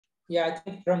Yeah, I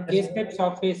think from KSTePS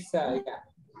office, yeah.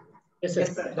 Yes, sir.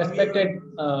 Respected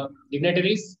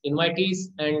dignitaries, invitees,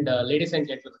 and ladies and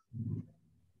gentlemen.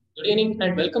 Good evening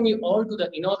and welcome you all to the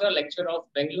inaugural lecture of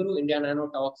Bengaluru India Nano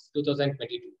Talks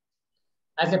 2022.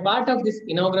 As a part of this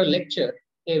inaugural lecture,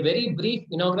 a very brief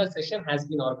inaugural session has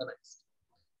been organized.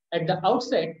 At the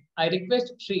outset, I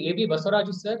request Shri A.B.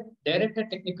 Basavaraju sir, Director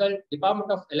Technical,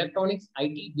 Department of Electronics,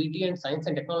 IT, BT and Science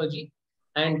and Technology,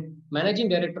 and Managing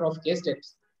Director of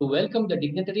KSTePS, to welcome the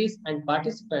dignitaries and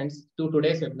participants to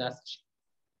today's webinar session.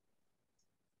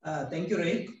 Thank you,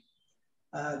 Ray.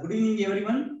 Good evening,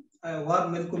 everyone.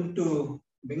 Warm welcome to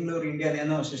Bangalore India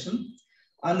Nano session.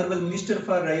 Honorable Minister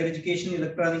for Higher Education,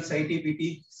 Electronics, IT,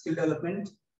 BT, Skill Development,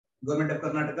 Government of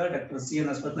Karnataka, Dr. C.N.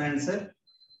 Ashwatthanaran sir.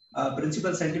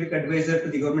 Principal Scientific Advisor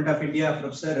to the Government of India,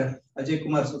 Professor Ajay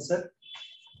Kumar Sood sir.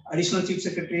 Additional Chief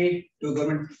Secretary to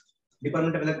Government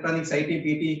Department of Electronics, IT,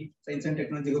 BT, Science and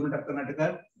Technology, Government of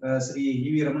Karnataka, Sri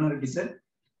E.V. Ramana Reddy sir.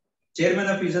 Chairman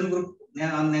of Vision Group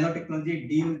on Nanotechnology,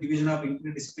 Dean Division of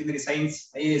Interdisciplinary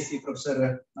Science, IASC,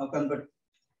 Professor Naukan Bhatt.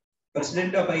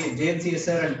 President of JNCS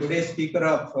sir and today's Speaker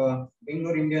of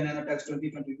Bangalore India Nano Talks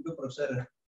 2022, Professor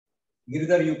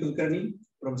Giridhar U. Kulkarni.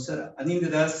 Professor Anindya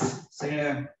Das,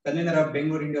 Convener of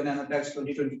Bangalore India Nano Talks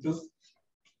 2022,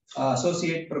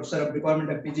 Associate Professor of Department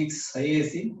of Physics,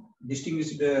 IASC,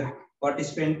 distinguished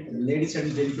participant, ladies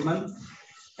and gentlemen.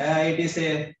 It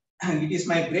is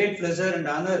my great pleasure and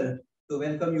honor to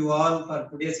welcome you all for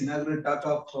today's inaugural talk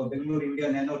of Bangalore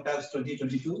India Nano Talks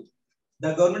 2022.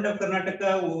 The Government of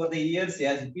Karnataka over the years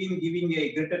has been giving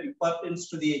a greater importance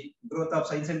to the growth of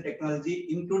science and technology,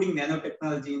 including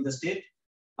nanotechnology in the state.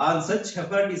 On such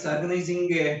effort is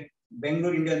organizing a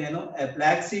Bangalore India Nano, a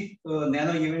flagship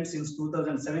nano event since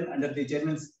 2007 under the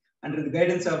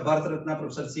guidance of Bharat Ratna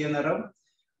Professor C.N. Rao,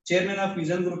 Chairman of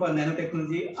Vision Group on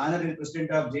Nanotechnology, Honorary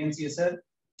President of JNCS sir.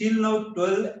 Till now,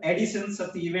 12 editions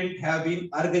of the event have been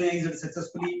organized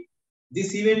successfully.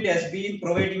 This event has been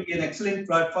providing an excellent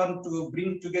platform to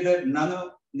bring together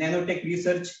nanotech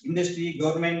research, industry,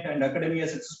 government, and academia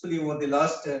successfully over the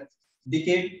last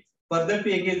decade. Further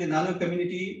to engage the nano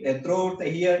community throughout the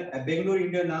year, a Bangalore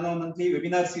India Nano monthly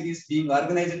webinar series being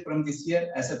organized from this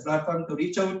year as a platform to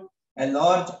reach out a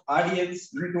large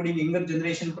audience, including younger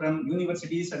generation from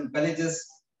universities and colleges,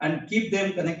 and keep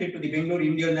them connected to the Bangalore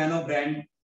India Nano brand.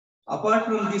 Apart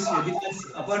from this webinar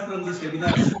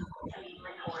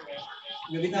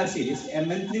series, a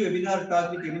monthly webinar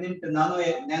talk with eminent nano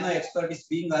expert is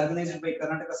being organized by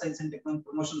Karnataka Science and Technology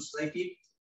Promotion Society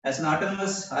as an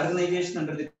autonomous organization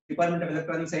under the Department of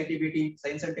Electronics, IT, BT,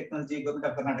 Science and Technology, Government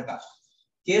of Karnataka.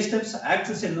 KSTePS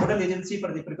acts as a nodal agency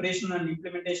for the preparation and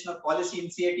implementation of policy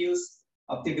initiatives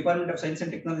of the Department of Science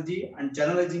and Technology and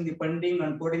channelizing the funding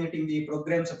and coordinating the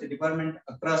programs of the department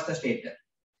across the state.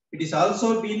 It is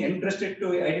also been entrusted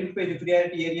to identify the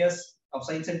priority areas of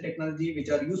science and technology which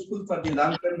are useful for the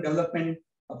long-term development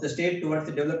of the state towards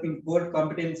the developing core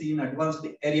competency in advanced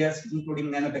areas, including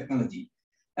nanotechnology.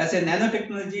 As a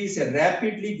nanotechnology is a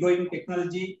rapidly growing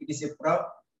technology, it is a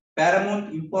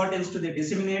paramount importance to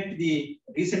disseminate the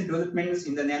recent developments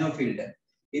in the nano field.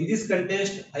 In this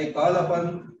context, I call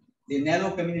upon the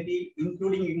nano community,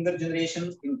 including younger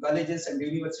generations in colleges and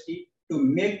university, to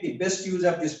make the best use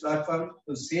of this platform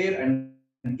to share and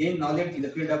gain knowledge in the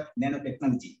field of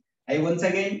nanotechnology. I once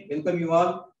again welcome you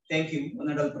all. Thank you, one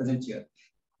and all present here.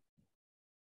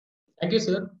 Thank you,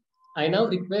 sir. I now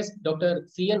request Dr.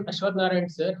 C.N.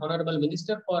 Ashwatthanaran sir, Honorable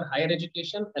Minister for Higher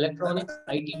Education, Electronics,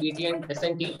 IT, BT and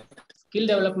S&T, Skill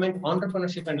Development,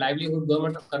 Entrepreneurship and Livelihood,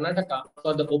 Government of Karnataka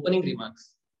for the opening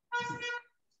remarks.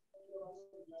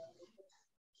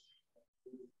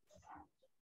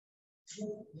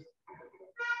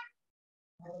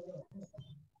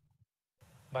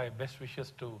 My best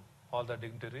wishes to all the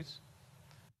dignitaries.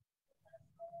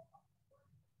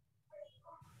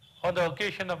 On the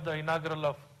occasion of the inaugural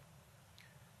of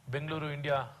Bengaluru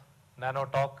India Nano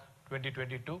Talk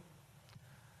 2022,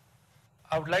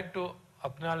 I would like to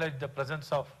acknowledge the presence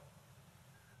of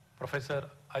Professor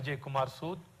Ajay Kumar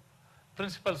Sood,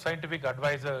 Principal Scientific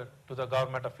Advisor to the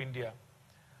Government of India,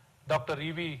 Dr.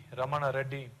 E.V. Ramana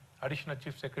Reddy, Additional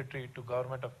Chief Secretary to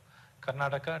Government of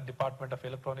Karnataka, Department of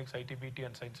Electronics, IT, BT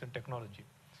and Science and Technology,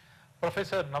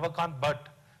 Professor Naukan Bhatt,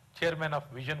 Chairman of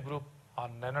Vision Group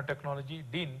on Nanotechnology,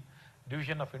 Dean,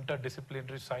 Division of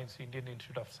Interdisciplinary Science, Indian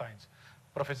Institute of Science,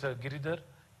 Professor Giridhar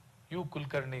U.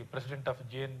 Kulkarni, President of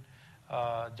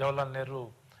Jawaharlal Nehru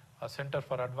Center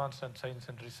for Advanced Science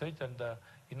and Research, and the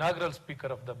inaugural speaker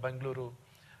of the Bengaluru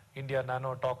India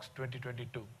Nano Talks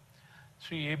 2022.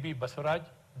 Sri A.B. Basavaraju,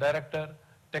 Director,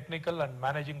 Technical and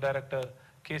Managing Director,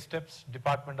 KSTePS,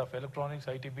 Department of Electronics,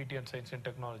 IT, BT and Science and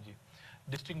Technology.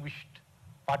 Distinguished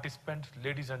participants,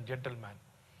 ladies and gentlemen.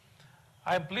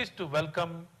 I am pleased to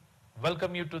welcome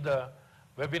you to the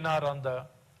webinar on the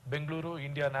Bengaluru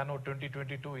India Nano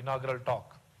 2022 inaugural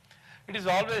talk. It is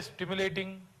always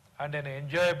stimulating and an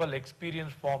enjoyable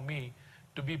experience for me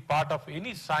to be part of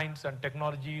any science and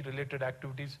technology related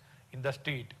activities in the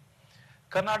state.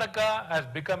 Karnataka has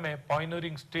become a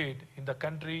pioneering state in the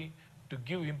country to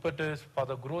give impetus for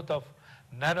the growth of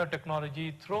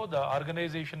nanotechnology through the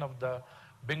organization of the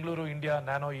Bengaluru India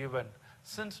Nano event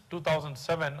since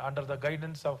 2007 under the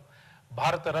guidance of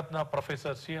Bharata Ratna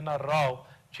Professor C.N.R. Rao,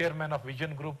 Chairman of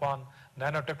Vision Group on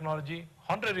Nanotechnology,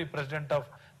 Honorary President of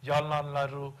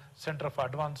Jawaharlal Center for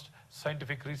Advanced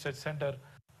Scientific Research Center.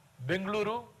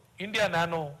 Bengaluru India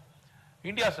Nano,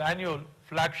 India's annual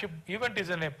flagship event, is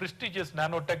a prestigious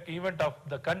nanotech event of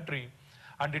the country,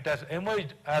 and it has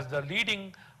emerged as the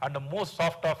leading and the most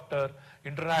sought after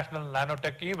international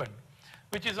nanotech event,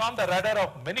 which is on the radar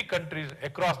of many countries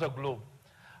across the globe.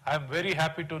 I am very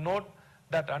happy to note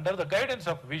that under the guidance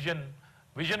of Vision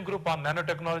Group on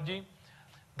Nanotechnology,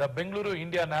 the Bengaluru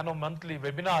India Nano monthly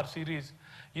webinar series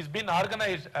is being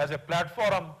organized as a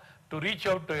platform to reach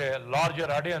out to a larger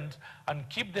audience and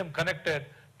keep them connected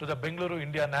to the Bengaluru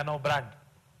India Nano brand.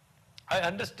 I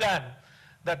understand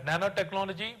that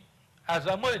nanotechnology has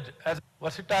emerged as a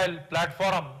versatile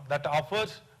platform that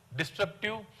offers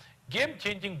disruptive,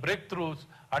 game-changing breakthroughs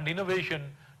and innovation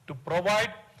to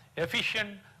provide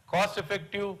efficient,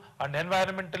 cost-effective and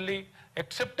environmentally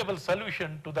acceptable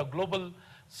solution to the global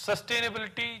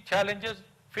sustainability challenges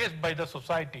faced by the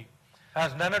society.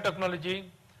 As nanotechnology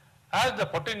has the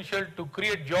potential to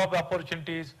create job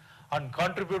opportunities and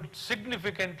contribute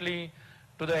significantly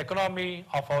to the economy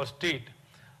of our state,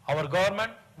 our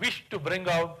government wished to bring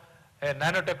out a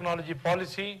nanotechnology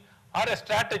policy or a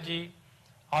strategy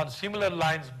on similar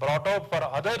lines brought out for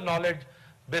other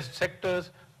knowledge-based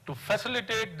sectors to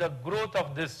facilitate the growth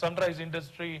of this sunrise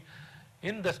industry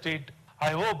in the state. I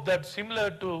hope that similar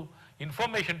to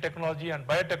information technology and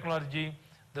biotechnology,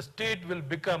 the state will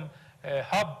become a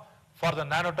hub for the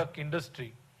nanotech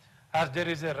industry. As there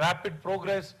is a rapid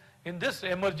progress in this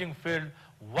emerging field,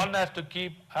 one has to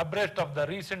keep abreast of the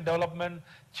recent development,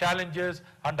 challenges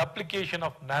and application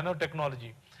of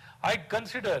nanotechnology. I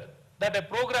consider that a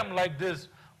program like this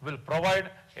will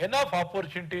provide enough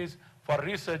opportunities for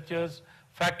researchers,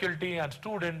 faculty and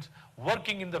students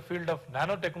working in the field of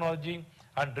nanotechnology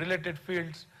and related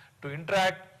fields to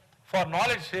interact for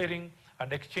knowledge sharing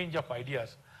and exchange of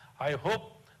ideas. I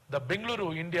hope the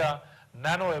Bengaluru India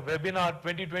Nano Webinar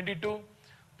 2022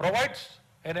 provides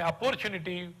an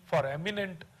opportunity for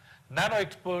eminent nano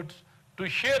experts to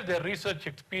share their research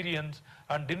experience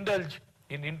and indulge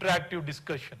in interactive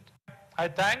discussions. I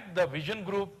thank the Vision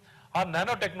Group on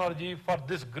Nanotechnology for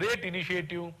this great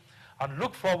initiative and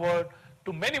look forward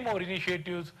to many more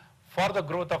initiatives for the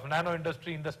growth of nano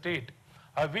industry in the state.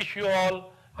 I wish you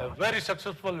all a very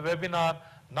successful webinar.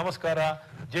 Namaskara.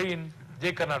 Jai Hind,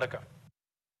 Jai Karnataka.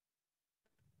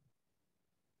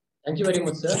 Thank you very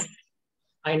much, sir.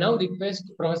 I now request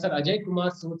Professor Ajay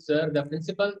Kumar Sood, sir, the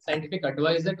Principal Scientific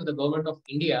Advisor to the Government of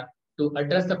India, to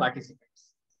address the participants.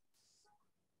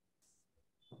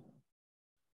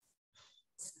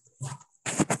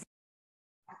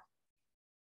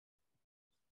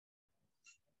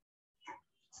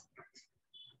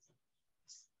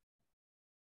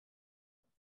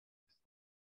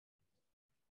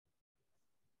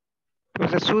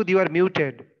 Professor Sood, you are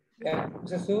muted. Yeah,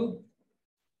 Mr. Sood.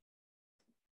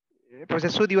 Professor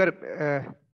Sood, you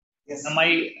are. Yes. Am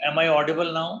I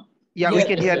audible now? Yeah, Yes,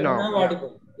 we can hear now. Now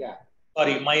audible. Yeah.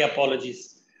 Sorry, my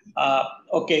apologies.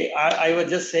 Okay, I was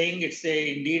just saying it's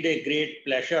indeed a great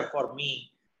pleasure for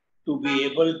me to be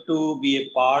able to be a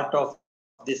part of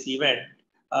this event,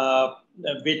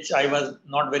 which I was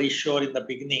not very sure in the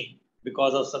beginning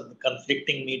because of some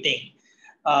conflicting meeting,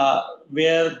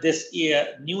 where this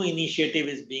new initiative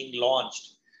is being launched,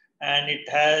 and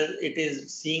it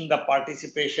is seeing the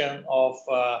participation of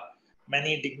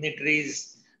many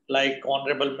dignitaries like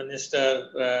Honorable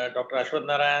Minister Dr. Ashwath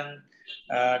Narayan,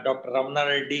 Dr. Ramana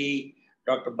Reddy,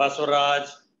 Dr. Basavaraju,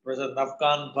 Professor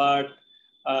Navkant Bhatt,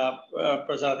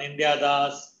 Professor India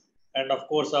Das, and of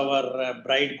course our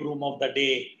bridegroom of the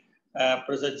day,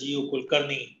 Professor G.U.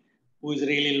 Kulkarni, who is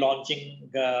really launching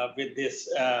with this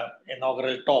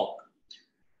inaugural talk.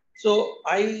 So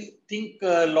I think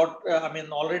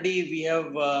already we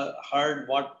have heard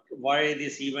why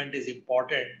this event is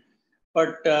important,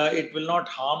 but it will not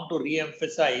harm to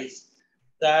re-emphasize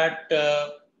that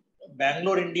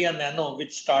Bangalore India Nano,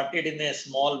 which started in a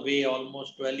small way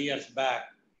almost 12 years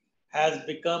back, has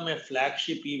become a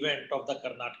flagship event of the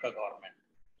Karnataka government.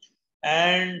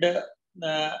 And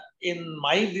in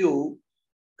my view,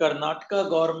 Karnataka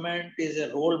government is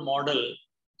a role model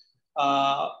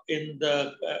in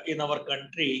our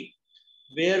country,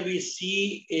 where we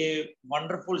see a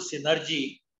wonderful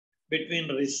synergy between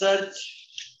research,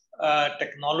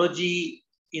 technology,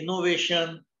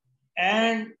 innovation,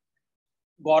 and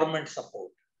government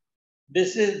support.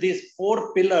 These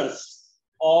four pillars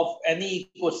of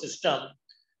any ecosystem.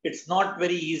 It's not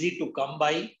very easy to come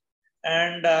by,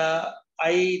 and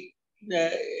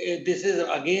this is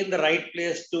again the right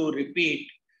place to repeat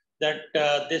that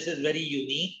this is very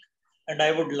unique. And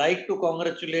I would like to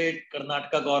congratulate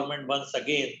Karnataka government once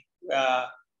again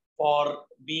for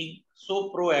being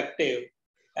so proactive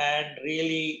and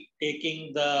really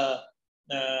taking the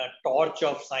torch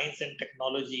of science and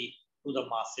technology to the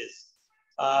masses.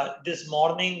 This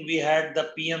morning we had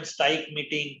the PM strike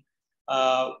meeting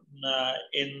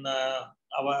in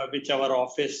which our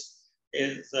office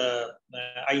is.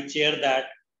 I chair that,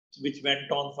 which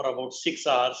went on for about 6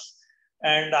 hours.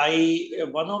 And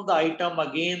one of the item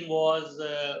again was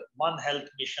One Health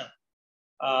mission.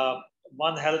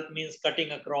 One Health means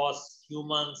cutting across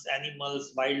humans,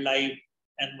 animals, wildlife,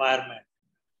 environment.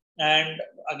 And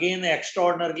again,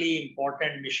 extraordinarily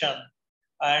important mission.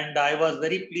 And I was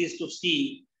very pleased to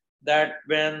see that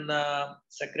when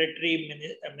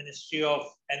Ministry of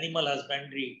Animal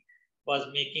Husbandry was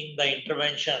making the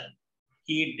intervention,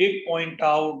 he did point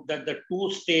out that the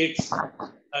two states,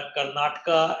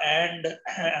 Karnataka and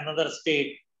another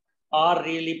state, are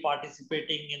really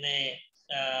participating in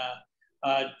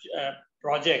a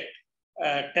project,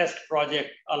 test project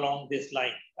along this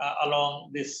line,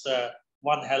 along this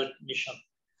One Health mission.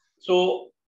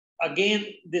 So again,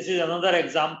 this is another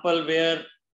example where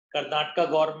Karnataka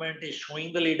government is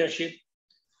showing the leadership.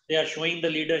 They are showing the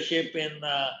leadership in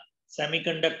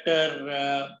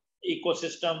semiconductor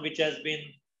ecosystem, which has been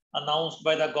announced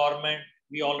by the government.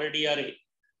 We already are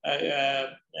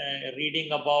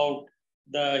reading about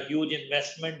the huge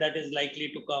investment that is likely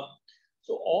to come.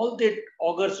 So all that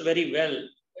augurs very well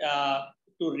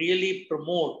to really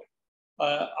promote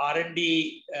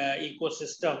R&D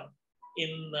ecosystem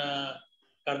in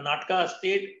Karnataka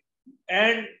state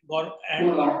and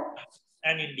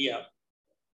India.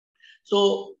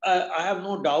 So I have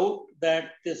no doubt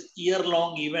that this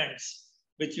year-long events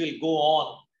which will go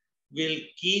on will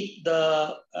keep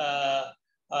the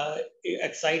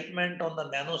excitement on the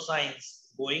nanoscience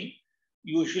going.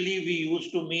 Usually we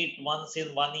used to meet once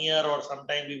in 1 year, or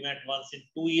sometimes we met once in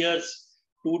 2 years,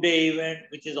 2-day event,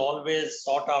 which is always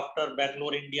sought after,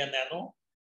 Bangalore India Nano.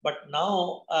 But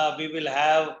now we will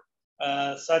have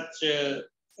such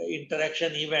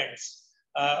interaction events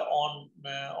on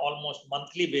almost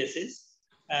monthly basis.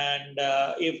 And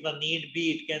if the need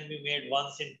be, it can be made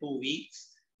once in 2 weeks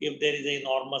if there is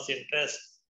enormous interest.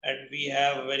 And we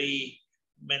have very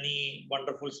many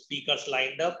wonderful speakers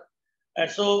lined up. And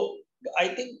so I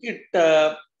think it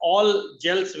all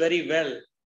gels very well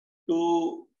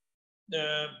to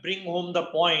bring home the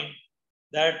point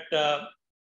that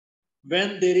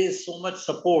when there is so much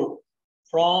support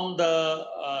from the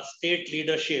state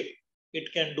leadership,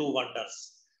 it can do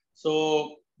wonders.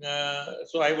 So,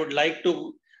 so I would like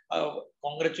to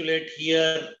congratulate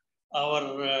here our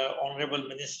Honorable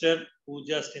Minister who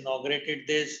just inaugurated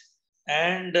this,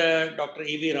 and Dr.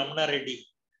 E.V. Ramana Reddy,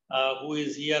 who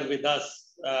is here with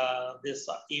us this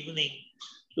evening,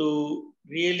 to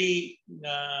really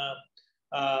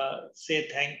say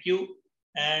thank you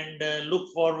and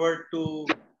look forward to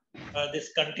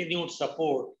this continued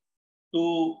support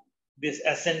to this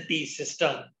S&T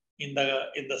system in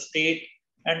the state,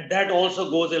 and that also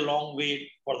goes a long way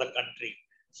for the country.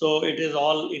 So it is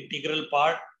all integral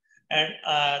part, and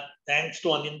thanks to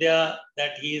Anindya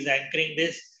that he is anchoring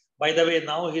this. By the way,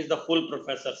 now he's the full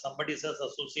professor. Somebody says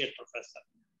associate professor.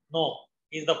 No,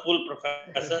 he's the full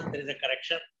professor. There is a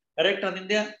correction. Correct,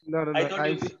 Anindya?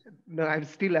 No, I'm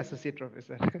still associate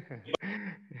professor.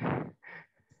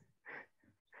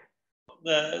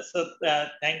 So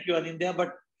thank you, Anindya.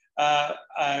 But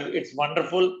it's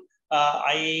wonderful.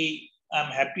 I am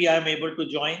happy I'm able to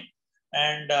join,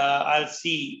 and I'll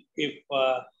see if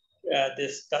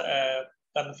this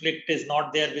conflict is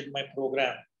not there with my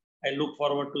program. I look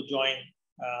forward to join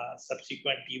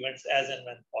subsequent events as and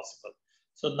when possible.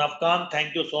 So Navkan,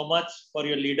 thank you so much for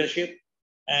your leadership,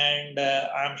 and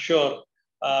I'm sure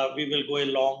we will go a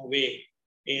long way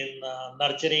in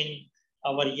nurturing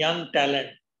our young talent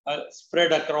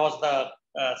spread across the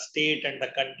state and the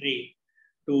country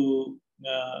to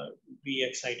be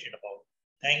excited about.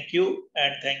 Thank you,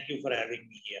 and thank you for having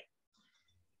me here.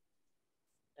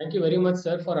 Thank you very much,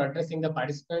 sir, for addressing the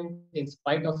participant in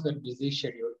spite of your busy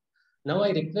schedule. Now I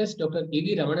request Dr.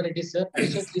 E.V. Ramana Reddy, sir,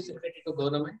 Additional Chief Secretary to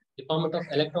Government, Department of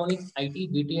Electronics, IT,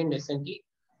 BT and SNT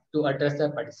to address the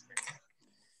participants.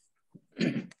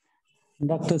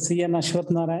 Dr. C.N. Ashwath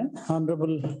Narayan,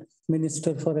 Honorable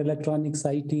Minister for Electronics,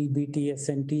 IT, BT,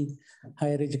 SNT,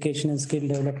 Higher Education and Skill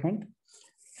Development,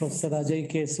 Professor Ajay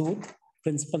K. Sood,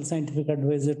 Principal Scientific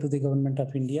Advisor to the Government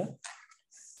of India,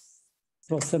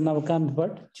 Professor Navkant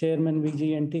Bhatt, Chairman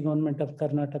VGNT, Government of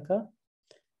Karnataka,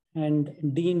 and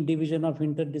Dean Division of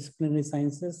Interdisciplinary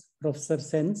Sciences, Professor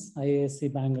Sens,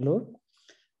 IISc Bangalore,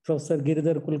 Professor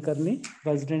Giridhar Kulkarni,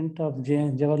 President of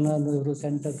Jawaharlal Nehru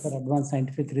Center for Advanced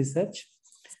Scientific Research,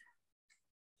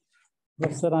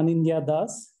 Professor Anindya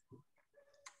Das,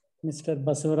 Mr.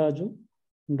 Basavaraju,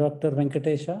 Dr.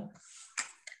 Venkatesha,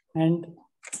 and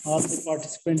all the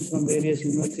participants from various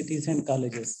universities and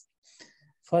colleges.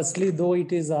 Firstly, though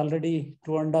it is already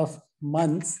 2.5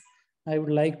 months, I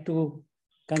would like to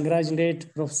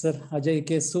congratulate Professor Ajay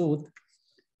K. Sood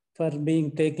for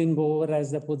taking over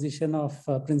as the position of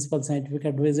Principal Scientific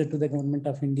Advisor to the Government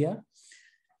of India.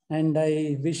 And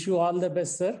I wish you all the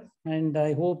best, sir. And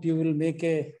I hope you will make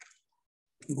a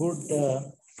good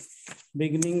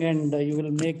beginning and you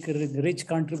will make rich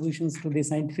contributions to the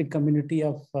scientific community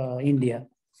of India.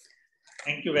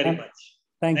 Thank you very much.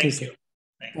 Thank you, sir.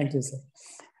 Thank you, sir.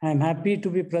 I'm happy to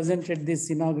be present at this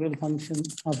inaugural function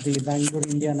of the Bangalore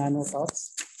India Nano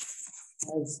Talks.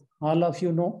 As all of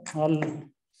you know,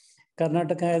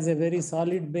 Karnataka has a very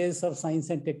solid base of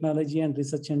science and technology and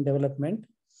research and development,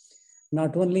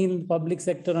 not only in public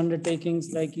sector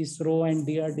undertakings like ISRO and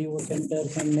DRDO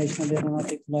centers and National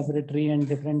Aeronautics Laboratory and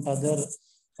different other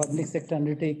public sector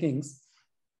undertakings,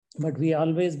 but we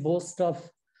always boast of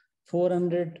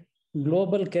 400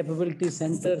 global capability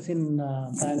centers in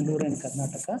Bangalore and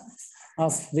Karnataka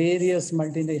of various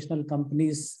multinational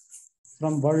companies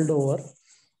from world over.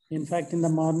 In fact, in the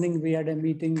morning, we had a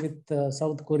meeting with the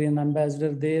South Korean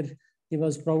ambassador there. He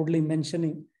was proudly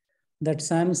mentioning that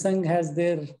Samsung has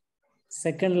their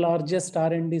second largest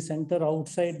R&D center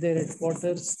outside their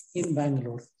headquarters in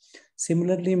Bangalore.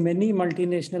 Similarly, many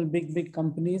multinational big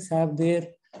companies have their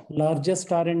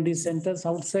largest R&D centers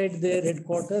outside their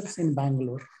headquarters in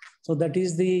Bangalore. So that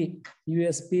is the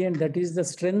USP and that is the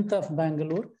strength of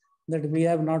Bangalore, that we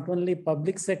have not only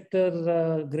public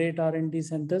sector great R&D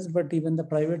centers, but even the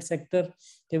private sector,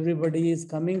 everybody is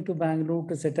coming to Bangalore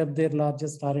to set up their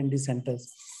largest R&D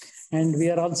centers. And we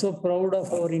are also proud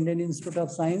of our Indian Institute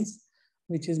of Science,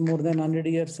 which is more than 100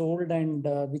 years old and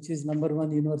which is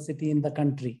 #1 university in the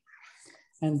country.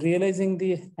 And realizing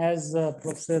as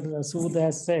Professor Sood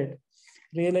has said,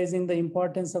 realizing the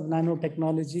importance of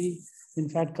nanotechnology. In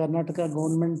fact, Karnataka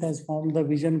government has formed the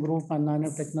Vision Group on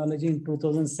nanotechnology in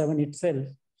 2007 itself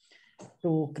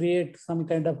to create some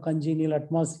kind of congenial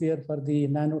atmosphere for the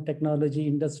nanotechnology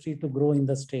industry to grow in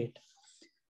the state.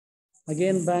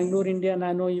 Again, Bangalore India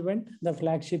Nano event, the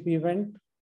flagship event,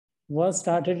 was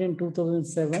started in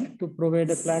 2007 to provide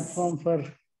a platform for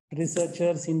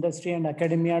researchers, industry, and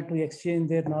academia to exchange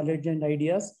their knowledge and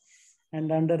ideas.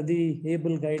 And under the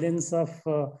able guidance of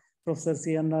Professor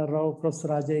C.N. Rao, Professor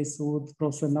Ajay Sood,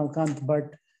 Professor Navkant Bhatt.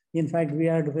 In fact, we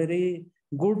had very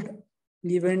good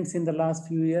events in the last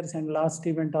few years, and last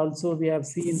event also we have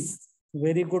seen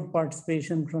very good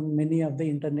participation from many of the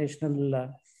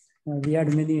international, we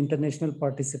had many international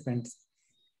participants.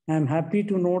 I'm happy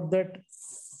to note that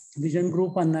Vision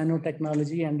Group on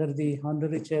Nanotechnology under the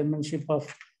honorary chairmanship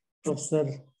of Professor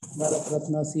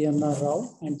Bharat C.N.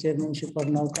 Rao and chairmanship of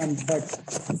Navkant Bhatt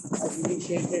has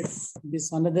initiated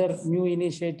this another new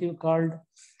initiative called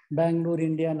Bangalore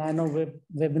India Nano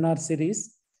Webinar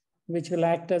Series, which will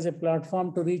act as a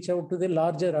platform to reach out to the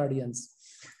larger audience.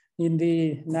 In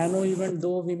the Nano event,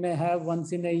 though we may have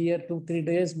once in a year, 2-3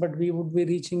 days, but we would be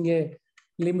reaching a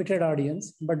limited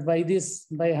audience. But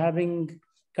by having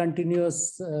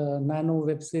continuous Nano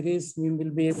web series, we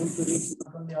will be able to reach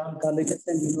not only all colleges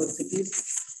and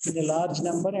universities in a large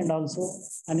number and also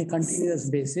on a continuous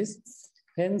basis.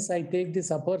 Hence, I take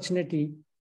this opportunity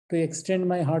to extend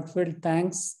my heartfelt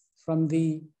thanks from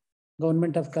the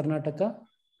Government of Karnataka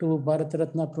to Bharat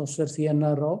Ratna Professor C.N.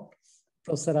 Rao,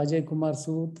 Professor Ajay Kumar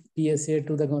Sood, PSA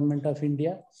to the Government of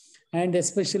India, and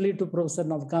especially to Professor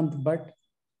Navkant Bhatt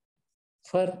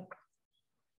for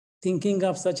thinking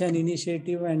of such an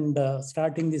initiative and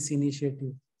starting this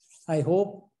initiative. I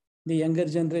hope the younger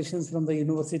generations from the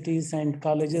universities and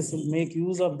colleges will make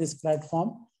use of this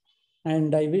platform.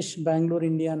 And I wish Bangalore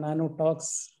India Nano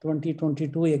Talks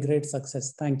 2022 a great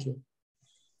success. Thank you.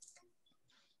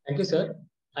 Thank you, sir.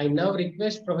 I now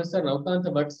request Professor Naukanta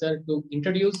Bhatt sir to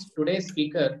introduce today's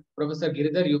speaker, Professor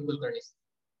Giridhar Kulkarni.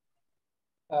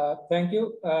 Thank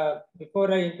you.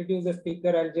 Before I introduce the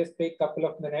speaker, I'll just take a couple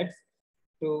of minutes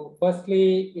to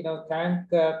firstly, thank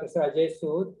Professor Ajay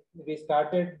Sood. We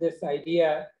started this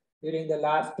idea during the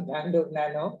last Bangalore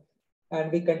Nano,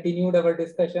 and we continued our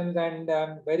discussions, and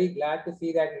I'm very glad to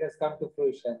see that it has come to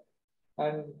fruition.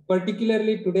 And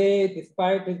particularly today,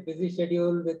 despite his busy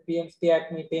schedule with PM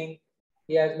STEAC meeting,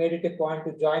 he has made it a point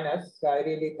to join us. So I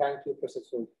really thank you, Professor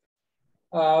Sood.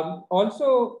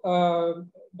 Also,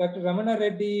 Dr. Ramana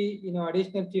Reddy,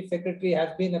 Additional Chief Secretary,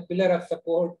 has been a pillar of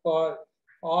support for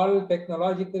all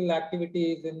technological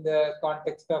activities in the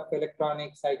context of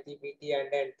electronics, IT, BT, and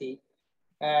NT.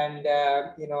 And,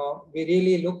 we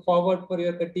really look forward for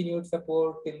your continued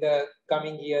support in the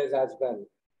coming years as well.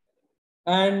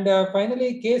 And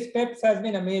finally, KSTePS has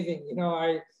been amazing.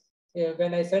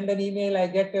 When I send an email, I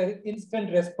get an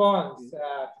instant response.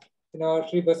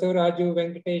 Sri Basavaraju,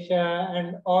 Venkatesha,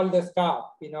 and all the staff,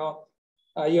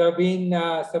 you have been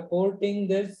supporting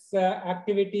this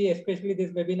activity, especially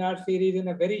this webinar series, in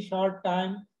a very short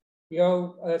time.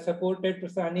 You have supported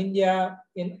Professor India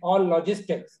in all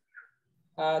logistics.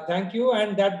 Thank you.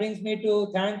 And that brings me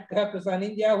to thank Professor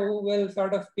India, who will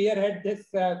sort of spearhead this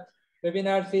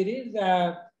webinar series.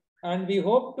 And we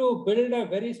hope to build a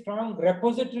very strong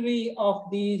repository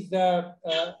of these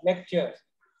lectures.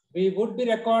 We would be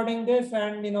recording this,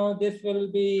 and this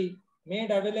will be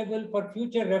made available for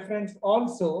future reference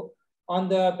also on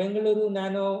the Bengaluru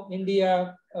Nano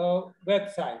India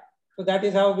website. So that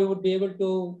is how we would be able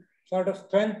to sort of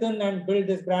strengthen and build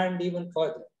this brand even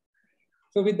further.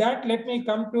 So with that, let me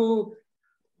come to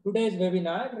today's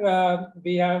webinar.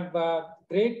 We have a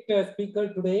great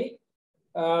speaker today,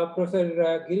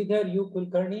 Professor Giridhar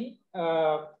Kulkarni,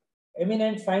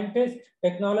 eminent scientist,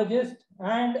 technologist,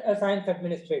 and a science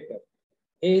administrator.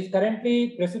 He is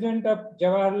currently president of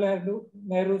Jawaharlal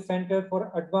Nehru Center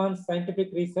for Advanced Scientific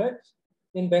Research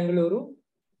in Bengaluru.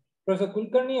 Professor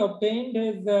Kulkarni obtained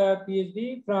his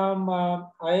PhD from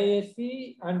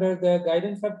IISc under the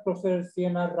guidance of Professor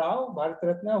CNR Rao, Bharat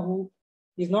Ratna, who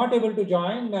is not able to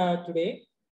join today.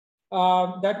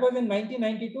 That was in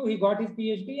 1992. He got his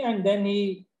PhD, and then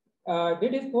he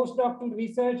did his postdoctoral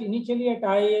research initially at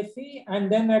IISc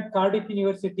and then at Cardiff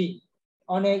University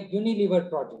on a Unilever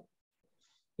project.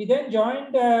 He then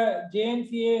joined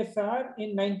JNCASR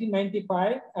in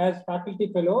 1995 as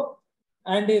faculty fellow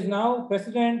and is now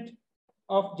president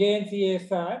of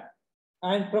JNCASR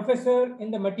and professor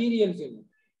in the materials unit.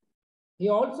 He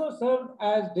also served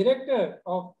as director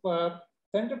of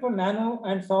Center for Nano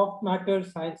and Soft Matter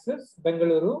Sciences,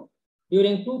 Bengaluru,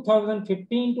 during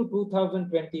 2015 to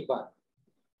 2021.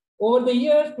 Over the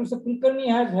years, Professor Kulkarni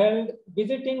has held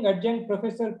visiting adjunct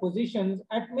professor positions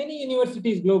at many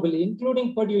universities globally,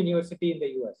 including Purdue University in the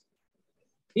US.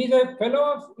 He is a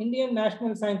fellow of Indian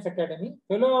National Science Academy,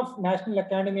 fellow of National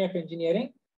Academy of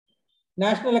Engineering,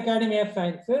 National Academy of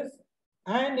Sciences,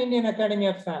 and Indian Academy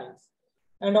of Science,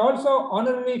 and also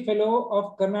honorary fellow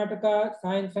of Karnataka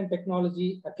Science and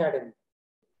Technology Academy.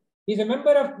 He is a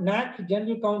member of NAC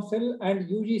General Council and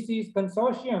UGC's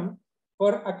Consortium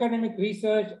for Academic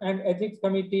Research and Ethics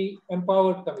Committee,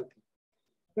 Empowered Committee.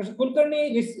 Professor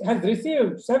Kulkarni has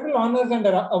received several honors and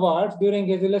awards during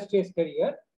his illustrious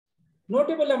career.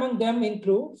 Notable among them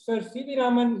include Sir C.V.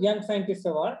 Raman Young Scientist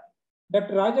Award,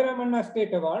 Dr. Rajaramanna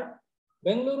State Award,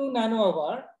 Bengaluru Nano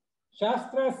Award,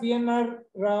 Shastra CNR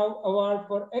Rao Award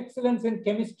for Excellence in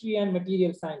Chemistry and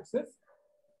Material Sciences,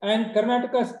 and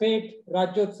Karnataka State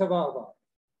Rajyotsava Award.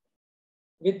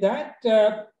 With that,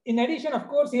 in addition, of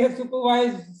course, he has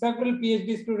supervised several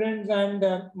PhD students and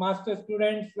master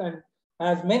students and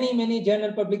has many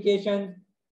journal publications.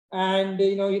 And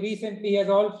recently has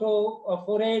also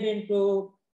forayed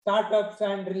into startups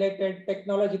and related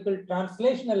technological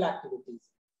translational activities.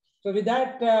 So with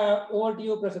that, over to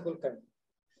you, Professor Kulkarni.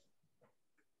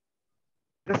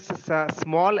 This is a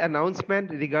small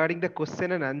announcement regarding the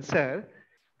question and answer.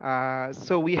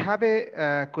 So we have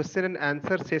a question and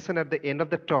answer session at the end of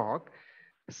the talk.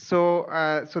 So,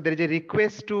 there is a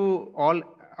request to all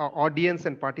audience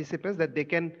and participants that they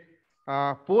can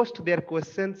post their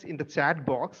questions in the chat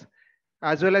box,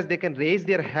 as well as they can raise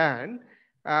their hand.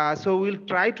 So we'll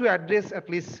try to address at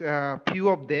least a few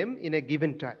of them in a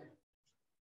given time.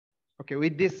 Okay,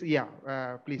 with this,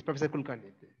 please, Professor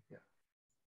Kulkarni.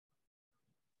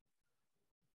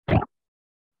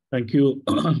 Thank you,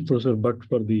 Professor Bhatt,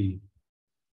 for the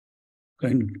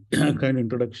kind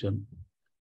introduction.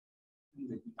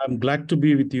 I'm glad to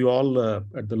be with you all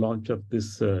at the launch of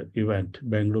this event,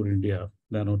 Bangalore India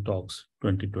Nano Talks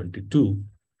 2022.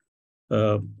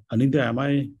 Anindya, am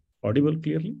I audible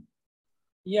clearly?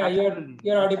 Yeah,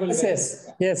 you're audible.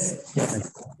 Yes,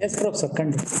 Professor.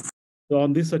 Continue. So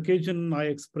on this occasion, I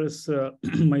express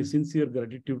my sincere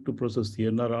gratitude to Professor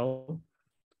Sienna Rao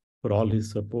for all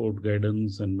his support,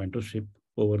 guidance, and mentorship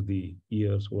over the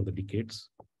years, over the decades.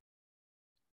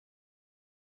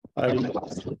 I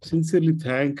sincerely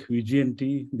thank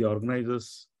VGNT, the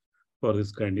organizers, for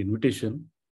this kind invitation.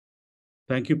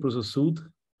 Thank you, Professor Sood.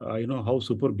 I know how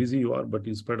super busy you are, but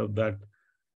in spite of that,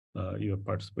 you are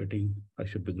participating. I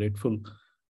should be grateful.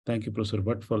 Thank you, Professor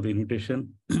Bhatt, for the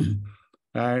invitation.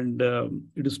 And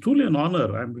it is truly an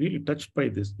honor. I'm really touched by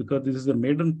this because this is the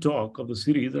maiden talk of the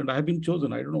series and I have been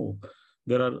chosen. I don't know,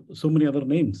 there are so many other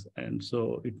names. And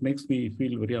so it makes me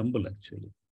feel very humble,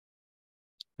 actually.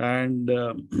 And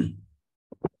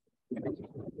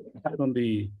on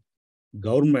the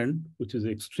government, which is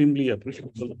extremely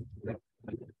appreciable.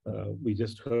 We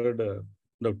just heard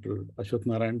Dr. Ashok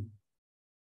Narayan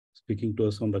speaking to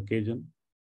us on the occasion,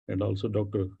 and also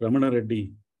Dr. Ramana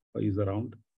Reddy is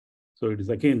around. So it is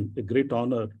again a great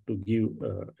honor to give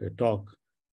a talk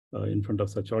in front of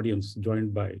such audience,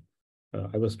 joined by,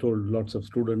 I was told, lots of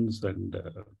students and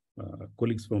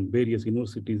colleagues from various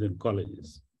universities and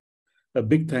colleges. A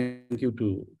big thank you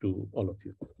to all of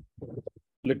you.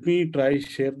 Let me try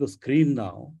share the screen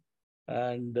now.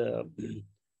 And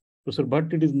Professor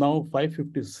Bhatt, it is now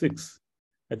 5:56.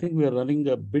 I think we are running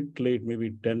a bit late,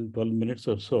 maybe 10, 12 minutes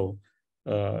or so.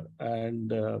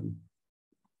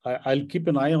 I'll keep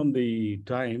an eye on the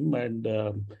time, and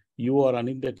you or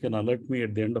Anindya can alert me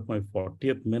at the end of my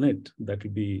 40th minute. That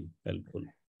will be helpful.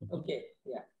 Okay,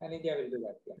 yeah, Anindya will do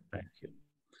that. Yeah. Thank you.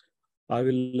 I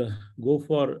will go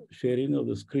for sharing of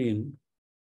the screen.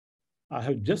 I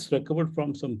have just recovered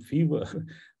from some fever.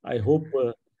 I hope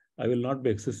I will not be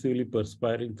excessively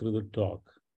perspiring through the talk.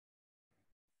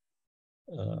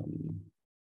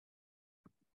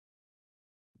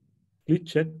 Please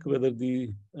check whether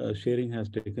the sharing has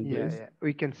taken place. Yeah,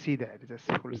 we can see that. Just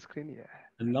full screen, yeah.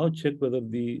 And now check whether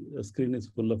the screen is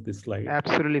full of the slide.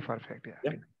 Absolutely perfect, yeah.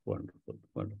 Yeah, wonderful,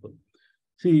 wonderful.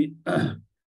 See,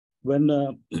 when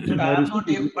but I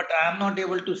am not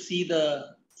able to see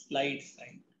the slides.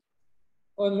 Right?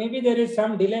 Or maybe there is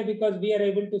some delay because we are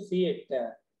able to see it.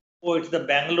 Oh, it's the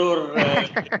Bangalore.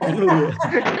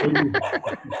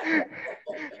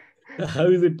 How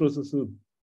is it, Professor Sood?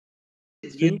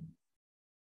 Still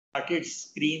started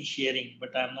screen sharing,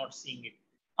 but I'm not seeing it.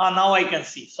 Now I can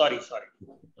see. Sorry.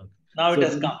 Okay. Now it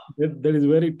has come. That is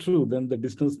very true. Then the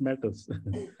distance matters.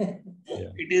 Yeah.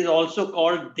 It is also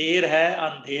called Der hai,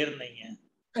 andher nahi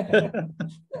hai.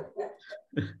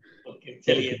 Okay,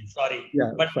 chaliye, sorry.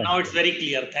 Yeah, but fine. Now it's very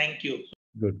clear. Thank you.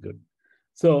 Good.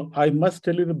 So I must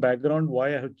tell you the background why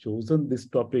I have chosen this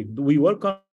topic. We work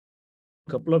on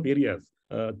a couple of areas,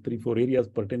 3-4 areas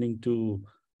pertaining to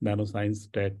nanoscience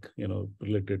tech,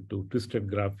 related to twisted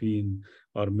graphene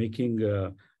or making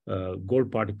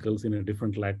gold particles in a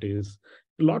different lattice.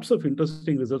 Lots of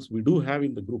interesting results we do have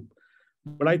in the group.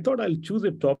 But I thought I'll choose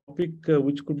a topic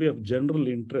which could be of general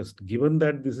interest. Given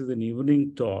that this is an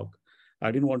evening talk, I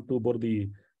didn't want to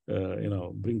bring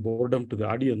boredom to the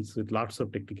audience with lots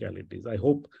of technicalities. I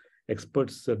hope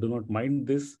experts do not mind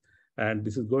this, and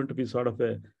this is going to be sort of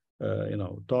a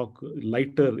talk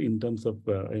lighter in terms of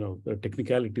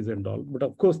technicalities and all. But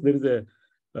of course, there is a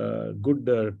good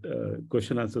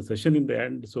question answer session in the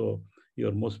end, so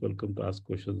you're most welcome to ask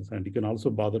questions, and you can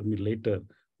also bother me later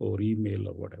or email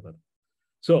or whatever.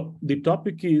 So the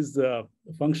topic is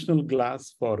functional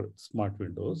glass for smart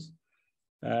windows,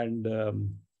 and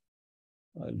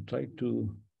I'll try to.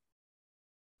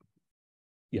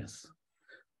 Yes,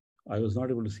 I was not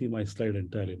able to see my slide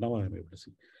entirely. Now I'm able to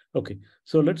see. Okay,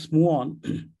 so let's move on.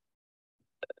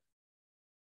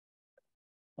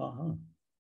 Oh,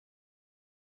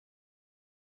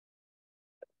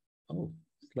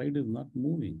 slide is not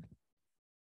moving.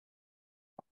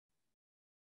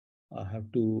 I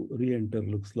have to re-enter,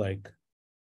 looks like.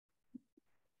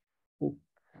 Oh.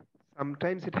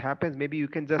 Sometimes it happens. Maybe you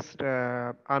can just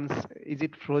is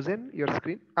it frozen, your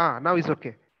screen? Now it's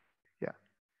okay. Yeah.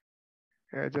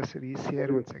 Just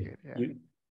reshare once again. Yeah.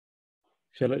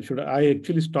 Should I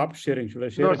actually stop sharing? Should I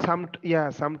share?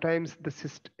 No, sometimes the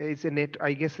system is a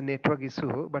network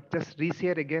issue, but just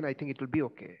reshare again. I think it will be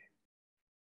okay.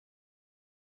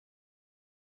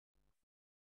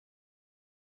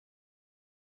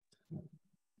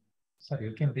 Sorry,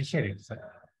 you can reshare it, sir.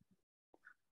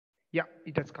 Yeah,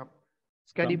 it has come.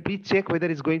 Can you please check whether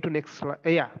it's going to next slide?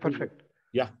 Yeah, perfect.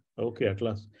 Yeah, okay, at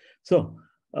last. So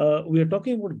we are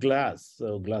talking about glass.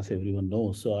 Glass everyone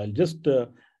knows. So I'll just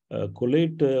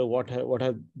collate what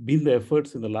have been the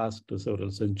efforts in the last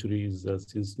several centuries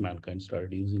since mankind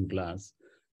started using glass.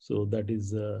 So that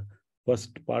is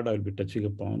first part I'll be touching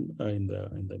upon in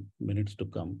the minutes to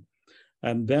come.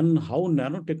 And then how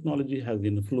nanotechnology has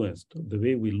influenced the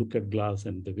way we look at glass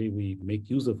and the way we make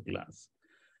use of glass.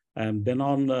 And then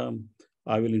on,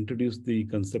 I will introduce the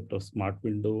concept of smart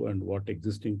window and what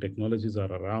existing technologies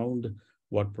are around,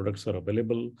 what products are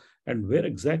available, and where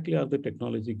exactly are the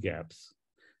technology gaps,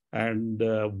 and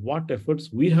what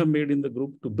efforts we have made in the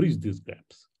group to bridge these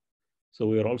gaps. So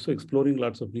we are also exploring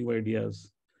lots of new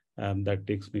ideas, and that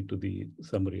takes me to the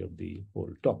summary of the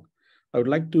whole talk. I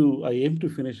aim to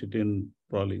finish it in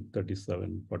probably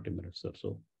 37, 40 minutes or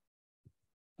so.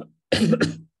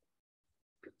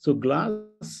 So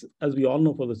glass, as we all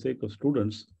know for the sake of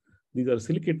students, these are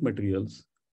silicate materials,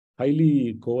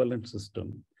 highly covalent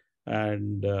system,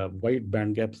 and wide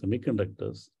bandgap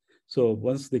semiconductors. So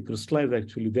once they crystallize,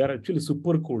 actually, they are actually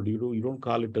super cooled. You don't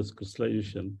call it as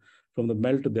crystallization. From the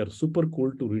melt, they are super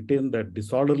cooled to retain that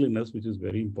disorderliness, which is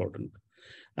very important.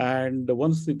 And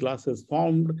once the glass is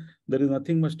formed, there is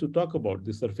nothing much to talk about.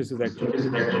 The surface is actually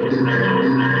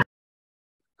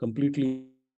completely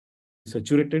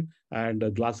saturated,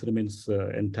 and glass remains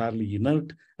entirely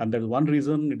inert. And that's one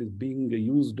reason it is being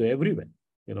used everywhere.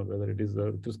 Whether it is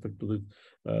with respect to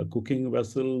the cooking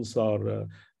vessels or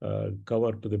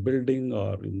cover to the building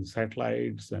or in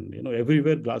satellites, and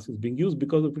everywhere glass is being used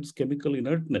because of its chemical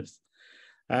inertness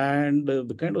and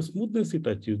the kind of smoothness it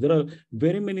achieves. There are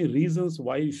very many reasons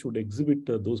why you should exhibit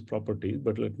those properties,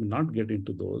 but let me not get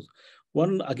into those.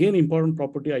 One, again, important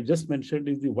property I just mentioned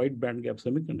is the wide bandgap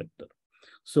semiconductor.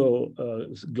 So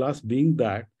glass being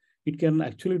that, it can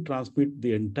actually transmit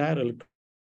the entire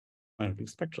electromagnetic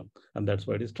spectrum, and that's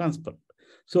why it is transparent.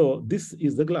 So this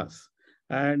is the glass.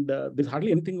 And there's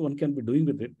hardly anything one can be doing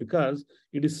with it because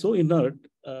it is so inert.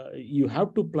 You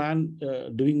have to plan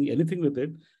doing anything with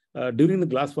it during the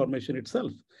glass formation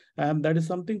itself. And that is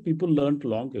something people learned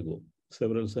long ago,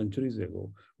 several centuries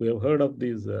ago. We have heard of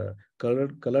these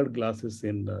colored glasses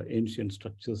in ancient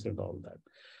structures and all that.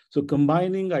 So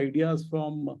combining ideas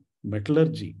from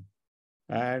metallurgy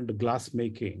and glass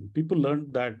making, people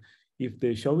learned that if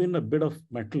they shove in a bit of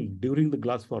metal during the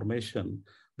glass formation,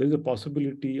 there is a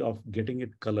possibility of getting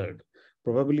it colored.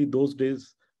 Probably those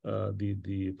days,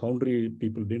 the foundry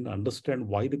people didn't understand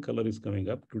why the color is coming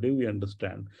up. Today we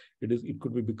understand it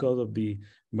could be because of the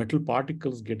metal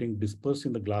particles getting dispersed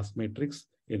in the glass matrix,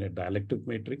 in a dielectric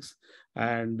matrix,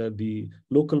 and the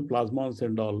local plasmons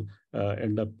and all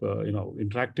end up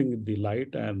interacting with the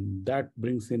light, and that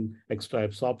brings in extra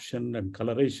absorption and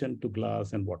coloration to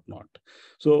glass and whatnot.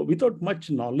 So without much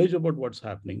knowledge about what's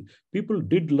happening, people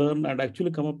did learn and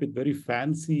actually come up with very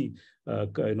fancy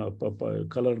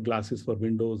colored glasses for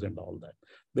windows and all that.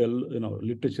 The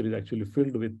literature is actually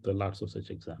filled with lots of such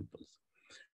examples.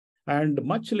 And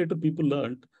much later, people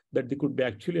learned that they could be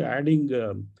actually adding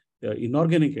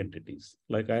inorganic entities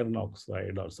like iron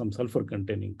oxide or some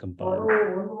sulfur-containing compound.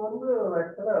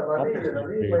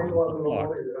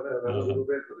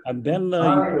 And then you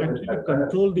can actually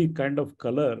control the kind of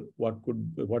color what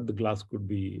the glass could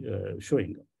be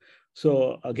showing.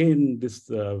 So again, this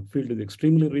field is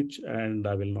extremely rich, and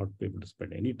I will not be able to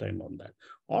spend any time on that.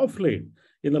 Of late,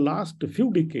 in the last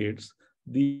few decades,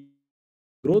 the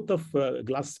growth of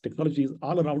glass technology is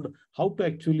all around how to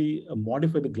actually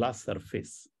modify the glass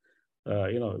surface.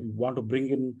 You want to bring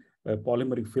in a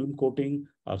polymeric film coating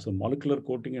or some molecular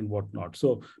coating and whatnot.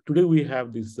 So today we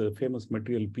have this famous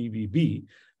material PVB,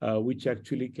 which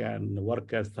actually can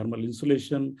work as thermal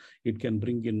insulation. It can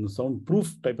bring in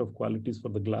soundproof type of qualities for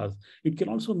the glass. It can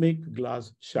also make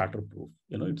glass shatterproof.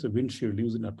 It's a windshield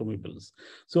used in automobiles.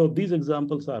 So these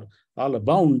examples are all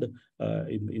abound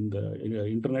in the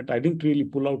internet. I didn't really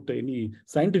pull out any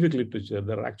scientific literature.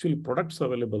 There are actually products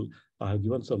available. I have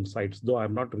given some sites, though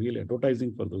I'm not really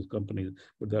advertising for those companies,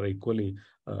 but there are equally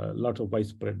lots of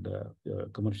widespread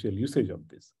commercial usage of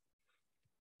this.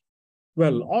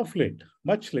 Well, of late,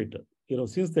 much later,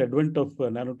 since the advent of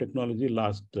nanotechnology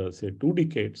last, say, 2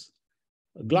 decades,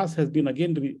 glass has been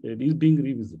again is being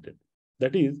revisited.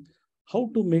 That is, how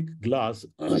to make glass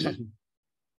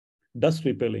dust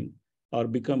repelling or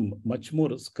become much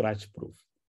more scratch proof.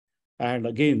 And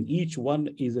again, each one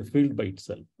is a field by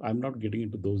itself. I'm not getting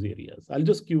into those areas. I'll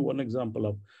just give one example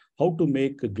of how to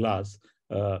make a glass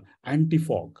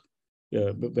anti-fog.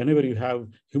 Whenever you have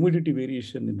humidity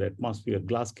variation in the atmosphere,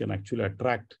 glass can actually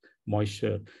attract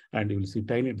moisture, and you will see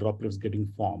tiny droplets getting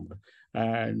formed.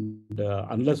 And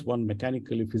unless one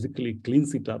mechanically, physically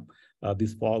cleans it up,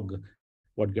 this fog,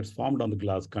 what gets formed on the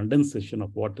glass, condensation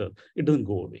of water, it doesn't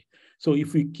go away. So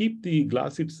if we keep the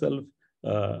glass itself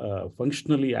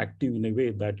functionally active in a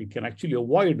way that you can actually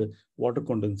avoid water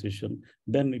condensation,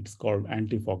 then it's called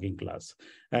anti-fogging glass.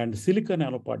 And silica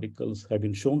nanoparticles have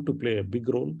been shown to play a big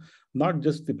role, not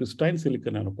just the pristine silica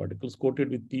nanoparticles coated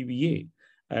with PVA,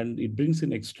 and it brings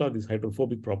in extra these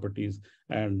hydrophobic properties,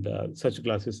 and such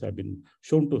glasses have been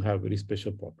shown to have very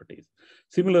special properties.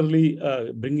 Similarly,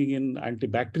 bringing in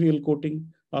antibacterial coating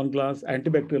on glass.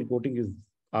 Antibacterial coating is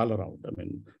all around. I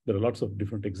mean, there are lots of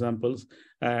different examples,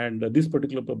 and this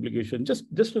particular publication,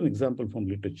 just an example from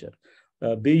literature.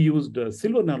 They used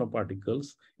silver nanoparticles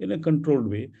in a controlled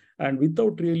way, and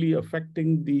without really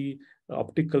affecting the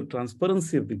optical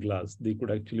transparency of the glass, they could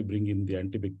actually bring in the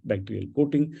antibacterial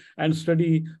coating and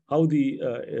study how the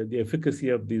efficacy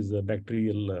of these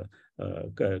bacterial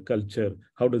culture,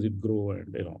 how does it grow,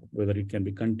 and whether it can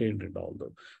be contained and all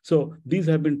that. So these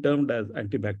have been termed as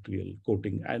antibacterial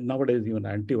coating, and nowadays even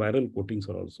antiviral coatings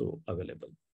are also available.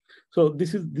 So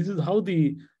this is how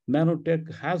the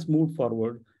nanotech has moved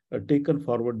forward, taken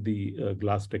forward the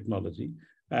glass technology.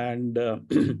 And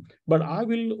but I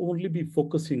will only be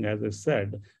focusing, as I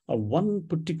said, on one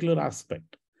particular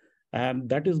aspect, and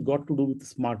that is got to do with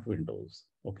smart windows.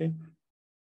 Okay.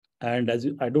 And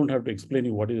I don't have to explain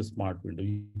you what is a smart window.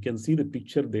 You can see the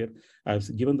picture there.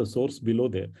 I've given the source below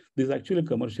there. This is actually a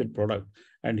commercial product.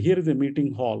 And here is a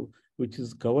meeting hall, which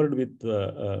is covered with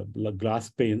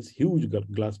glass panes, huge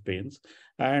glass panes.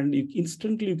 And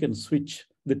instantly you can switch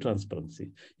the transparency.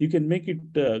 You can make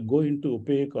it go into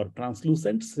opaque or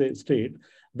translucent state,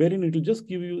 wherein it will just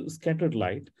give you scattered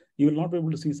light. You will not be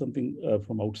able to see something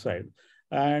from outside.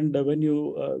 And when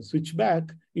you switch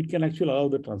back, it can actually allow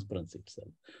the transparency itself.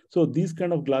 So these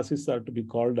kind of glasses are to be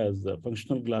called as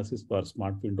functional glasses for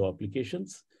smart window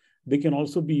applications. They can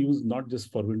also be used not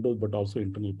just for windows, but also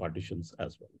internal partitions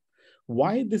as well.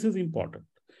 Why this is important?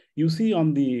 You see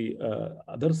on the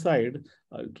other side,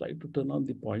 I'll try to turn on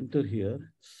the pointer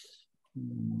here.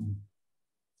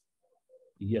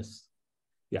 Yes,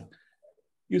 yeah.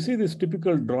 You see this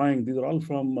typical drawing. These are all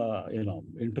from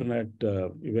internet.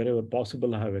 Wherever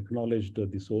possible, I have acknowledged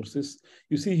the sources.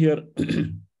 You see here,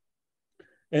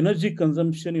 energy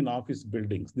consumption in office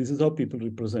buildings. This is how people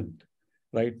represent,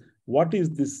 right? What is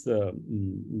this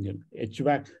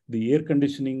HVAC, the air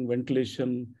conditioning,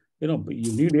 ventilation? You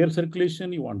need air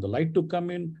circulation, you want the light to come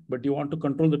in, but you want to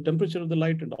control the temperature of the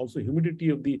light and also humidity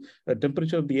of the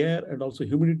temperature of the air and also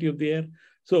humidity of the air.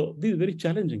 So this is very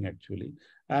challenging actually.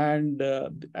 And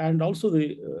also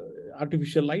the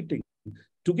artificial lighting.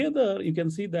 Together, you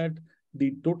can see that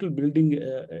the total building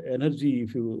energy,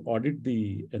 if you audit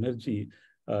the energy,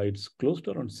 it's close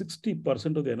to around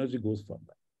 60% of the energy goes from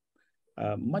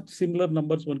that. Much similar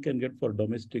numbers one can get for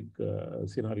domestic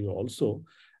scenario also.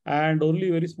 And only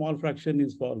a very small fraction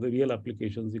is for the real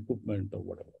applications, equipment or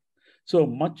whatever. So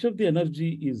much of the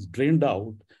energy is drained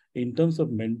out in terms of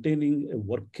maintaining a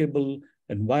workable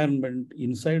environment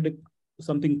inside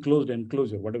something closed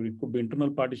enclosure, whatever. It could be internal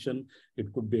partition,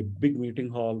 it could be a big meeting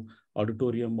hall,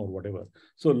 auditorium or whatever.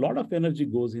 So a lot of energy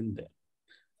goes in there.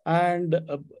 And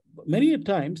many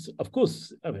times, of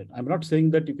course, I mean, I'm not saying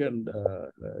that you can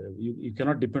you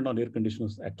cannot depend on air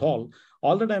conditioners at all.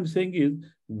 All that I'm saying is,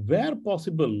 where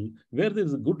possible, where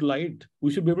there's a good light,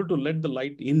 we should be able to let the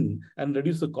light in and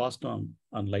reduce the cost on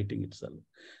lighting itself.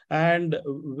 And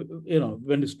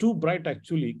when it's too bright,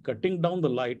 actually cutting down the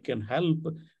light can help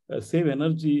save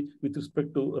energy with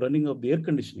respect to running of the air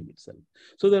conditioning itself.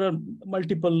 So there are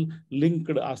multiple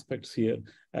linked aspects here,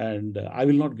 and I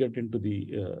will not get into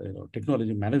the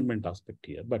technology management aspect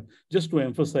here, but just to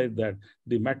emphasize that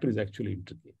the matter is actually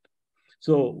intricate.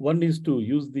 So one is to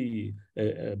use the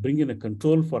bring in a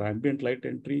control for ambient light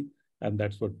entry, and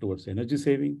that's what towards energy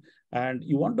saving. And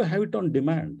you want to have it on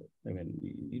demand. I mean,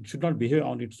 it should not behave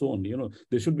on its own.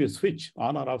 There should be a switch,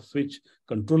 on or off switch,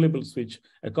 controllable switch,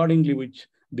 accordingly which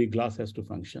the glass has to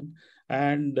function.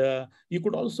 And you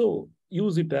could also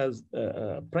use it as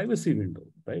a privacy window,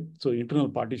 right? So internal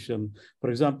partition, for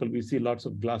example, we see lots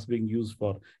of glass being used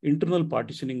for internal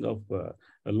partitioning of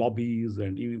lobbies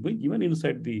and even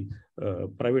inside the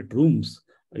private rooms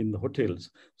in the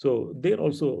hotels. So there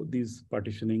also these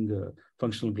partitioning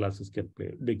functional glasses can play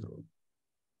a big role.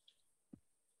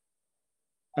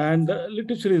 And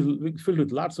literature is filled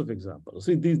with lots of examples.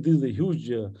 See, this is a huge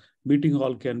meeting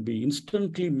hall can be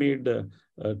instantly made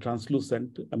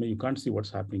translucent. I mean, you can't see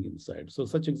what's happening inside. So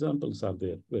such examples are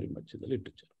there very much in the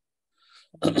literature.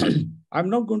 I'm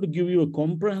not going to give you a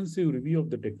comprehensive review of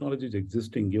the technologies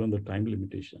existing given the time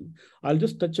limitation. I'll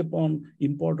just touch upon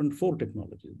important 4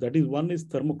 technologies. That is, one is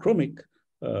thermochromic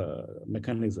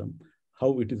mechanism,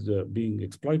 how it is being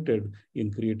exploited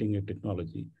in creating a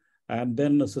technology. And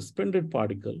then a suspended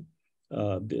particle,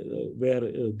 where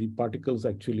the particles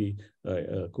actually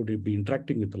could be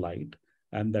interacting with light,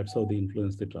 and that's how they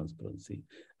influence the transparency.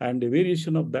 And a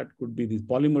variation of that could be these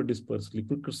polymer dispersed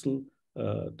liquid crystal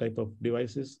type of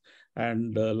devices.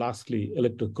 And lastly,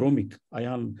 electrochromic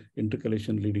ion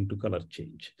intercalation leading to color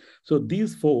change. So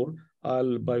these four,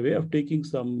 by way of taking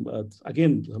some,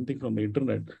 again, something from the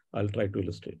internet, I'll try to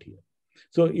illustrate here.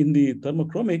 So in the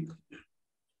thermochromic,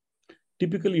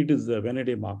 typically it is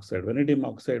vanadium oxide. Vanadium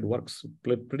oxide works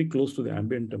pretty close to the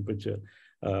ambient temperature.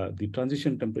 The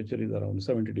transition temperature is around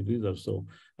 70 degrees or so.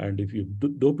 And if you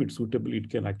dope it suitably, it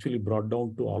can actually brought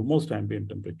down to almost ambient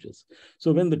temperatures.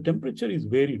 So when the temperature is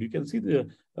varied, you can see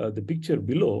the picture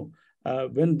below.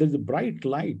 When there's a bright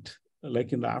light,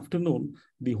 like in the afternoon,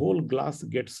 the whole glass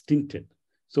gets tinted.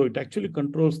 So it actually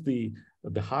controls the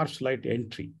harsh light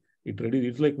entry.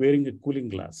 It's like wearing a cooling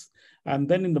glass. And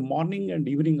then in the morning and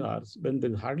evening hours, when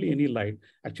there's hardly any light,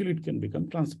 actually it can become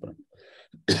transparent.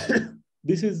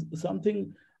 This is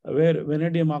something where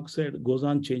vanadium oxide goes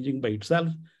on changing by itself.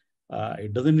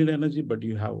 It doesn't need energy, but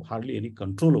you have hardly any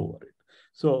control over it.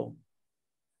 So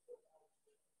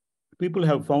people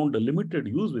have found a limited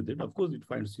use with it. Of course, it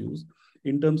finds use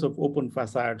in terms of open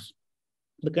facades,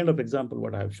 the kind of example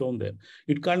what I have shown there.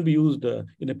 It can't be used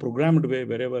in a programmed way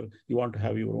wherever you want to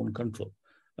have your own control.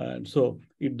 And so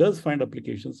it does find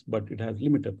applications, but it has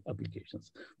limited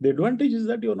applications. The advantage is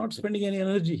that you're not spending any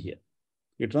energy here.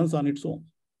 It runs on its own.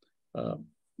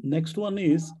 Next one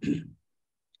is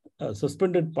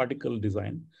suspended particle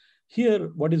design. Here,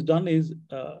 what is done is,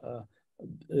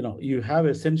 you have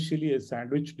essentially a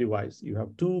sandwich device. You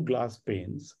have two glass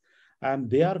panes,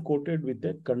 and they are coated with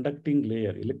a conducting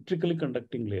layer, electrically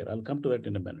conducting layer. I'll come to that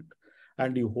in a minute.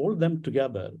 And you hold them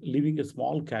together, leaving a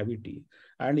small cavity.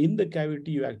 And in the cavity,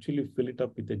 you actually fill it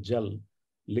up with a gel,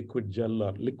 liquid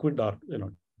or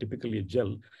typically a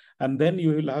gel. And then you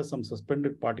will have some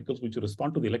suspended particles which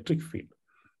respond to the electric field.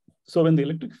 So when the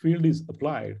electric field is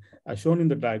applied, as shown in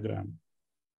the diagram,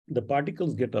 the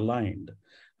particles get aligned.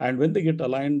 And when they get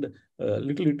aligned,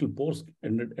 little pores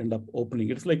end up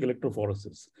opening. It's like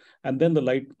electrophoresis. And then the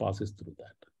light passes through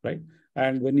that, right?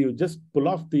 And when you just pull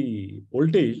off the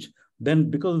voltage, then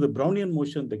because of the Brownian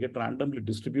motion, they get randomly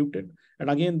distributed.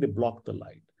 And again, they block the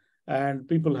light. And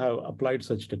people have applied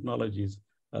such technologies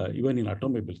even in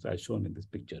automobiles, as shown in this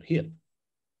picture here.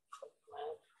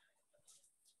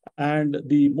 And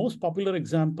the most popular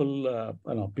example,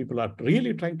 people are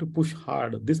really trying to push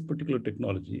hard this particular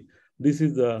technology. This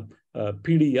is the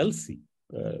PDLC,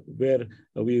 where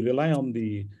we rely on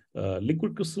the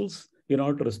liquid crystals in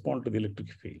order to respond to the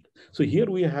electric field. So here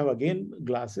we have, again,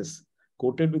 glasses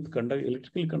coated with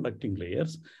electrically conducting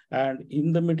layers. And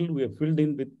in the middle, we have filled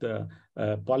in with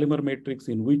polymer matrix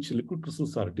in which liquid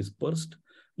crystals are dispersed.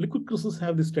 Liquid crystals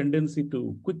have this tendency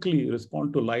to quickly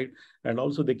respond to light, and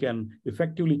also they can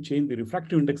effectively change the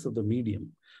refractive index of the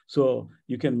medium. So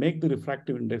you can make the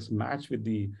refractive index match with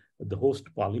the host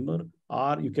polymer,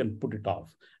 or you can put it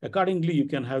off. Accordingly, you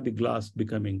can have the glass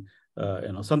becoming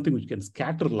something which can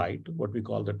scatter light, what we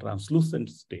call the translucent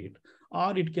state,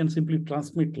 or it can simply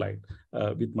transmit light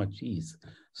with much ease.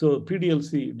 So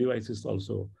PDLC devices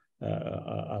also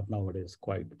are nowadays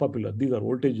quite popular. These are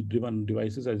voltage-driven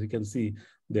devices. As you can see,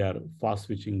 they are fast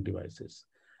switching devices.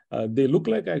 They look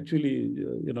like actually,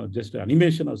 just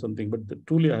animation or something, but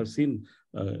truly I have seen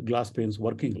glass panes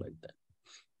working like that.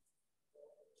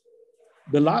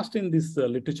 The last in this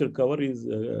literature cover is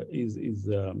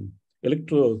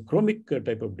electrochromic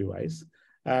type of device.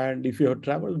 And if you have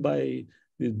traveled by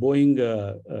this Boeing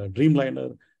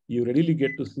Dreamliner, you readily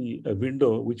get to see a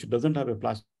window which doesn't have a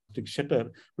plastic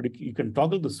shutter, but you can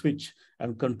toggle the switch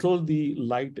and control the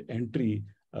light entry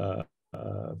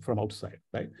from outside,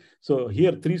 right? So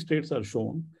here, 3 states are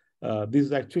shown. This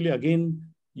is actually, again,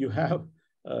 you have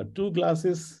 2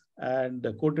 glasses and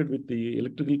coated with the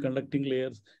electrically conducting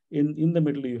layers. In the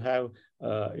middle, you have,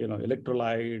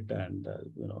 electrolyte and,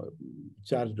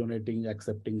 charge donating,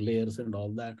 accepting layers and all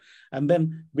that. And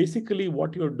then basically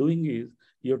what you're doing is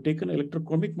you've taken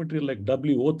electrochromic material like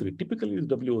WO3, typically is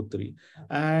WO3.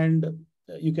 And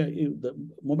you can, the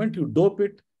moment you dope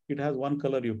it, it has one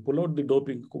color. You pull out the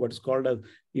doping, what's called as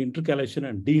intercalation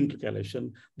and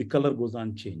deintercalation, the color goes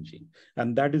on changing.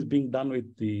 And that is being done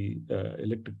with the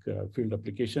electric field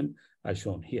application as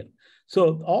shown here.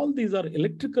 So all these are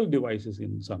electrical devices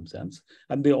in some sense,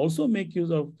 and they also make use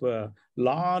of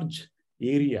large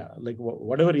area, like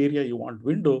whatever area you want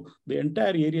window, the entire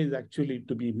area is actually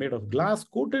to be made of glass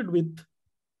coated with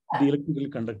the electrically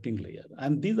conducting layer.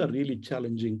 And these are really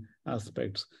challenging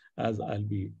aspects as I'll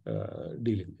be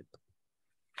dealing with.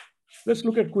 Let's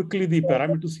look at quickly the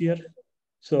parameters here.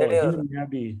 So here we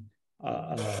have the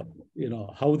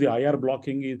how the IR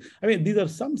blocking is. I mean, these are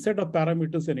some set of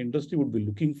parameters an industry would be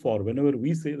looking for. Whenever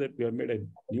we say that we have made a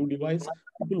new device,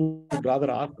 people would rather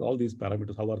ask all these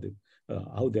parameters,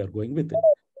 how they are going with it.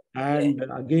 And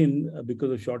again,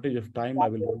 because of shortage of time, I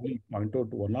will only point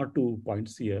out 1 or 2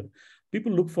 points here.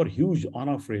 People look for huge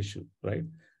on-off ratio, right?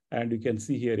 And you can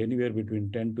see here anywhere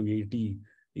between 10 to 80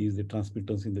 is the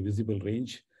transmittance in the visible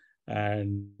range.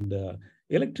 And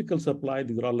electrical supply,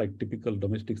 these are all like typical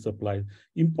domestic supply.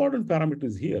 Important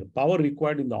parameters here, power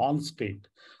required in the on state.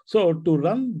 So to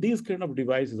run these kind of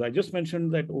devices, I just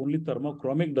mentioned that only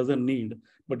thermochromic doesn't need,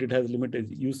 but it has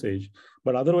limited usage.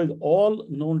 But otherwise, all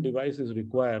known devices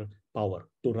require power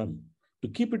to run. To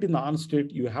keep it in the on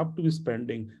state, you have to be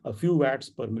spending a few watts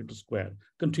per meter square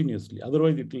continuously.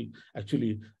 Otherwise, it will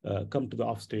actually come to the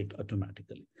off state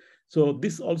automatically. So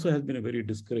this also has been a very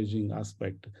discouraging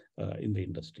aspect in the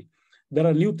industry. There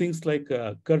are new things like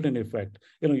curtain effect.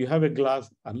 You have a glass,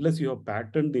 unless you have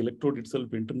patterned the electrode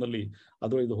itself internally,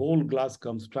 otherwise the whole glass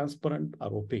comes transparent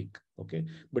or opaque, okay?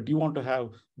 But you want to have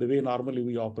the way normally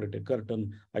we operate a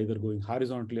curtain, either going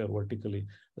horizontally or vertically,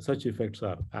 such effects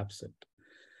are absent.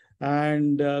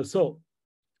 And so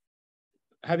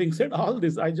having said all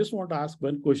this, I just want to ask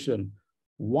one question.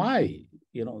 Why?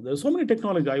 There's so many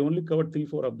technologies, I only covered 3,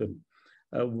 4 of them.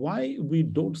 Why we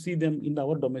don't see them in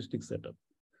our domestic setup?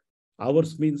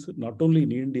 Ours means not only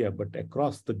in India, but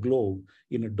across the globe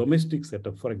in a domestic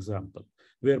setup, for example,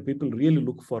 where people really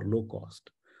look for low cost.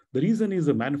 The reason is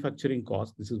the manufacturing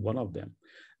cost. This is one of them.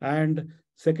 And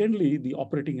secondly, the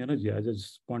operating energy, I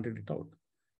just pointed it out.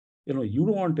 You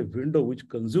don't want a window which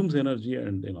consumes energy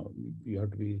and, you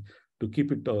have to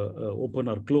keep it open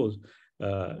or closed.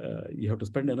 You have to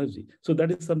spend energy. So that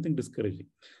is something discouraging.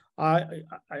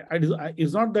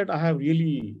 It's not that I have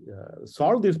really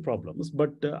solved these problems,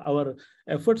 but our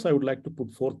efforts I would like to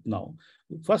put forth now.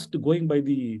 First, going by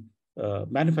the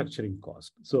manufacturing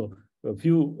cost. So a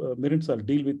few minutes I'll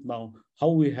deal with now how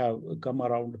we have come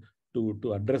around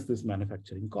to address this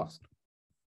manufacturing cost.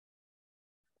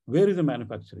 Where is the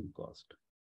manufacturing cost?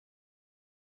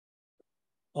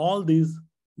 All these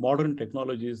modern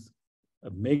technologies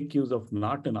make use of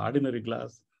not an ordinary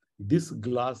glass. This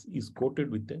glass is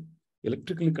coated with an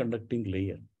electrically conducting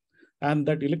layer. And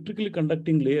that electrically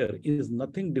conducting layer is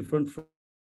nothing different from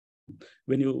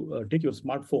when you take your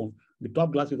smartphone, the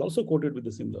top glass is also coated with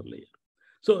a similar layer.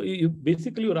 So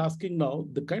you're asking now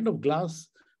the kind of glass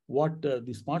what the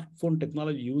smartphone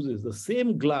technology uses, the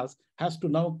same glass has to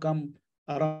now come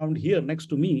around here next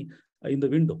to me in the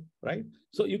window, right?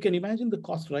 So you can imagine the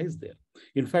cost rise there.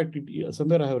 In fact,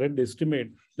 somewhere I have read the estimate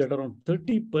that around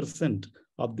 30%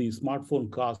 of the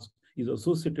smartphone cost is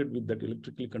associated with that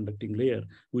electrically conducting layer,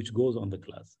 which goes on the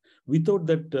glass. Without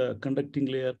that conducting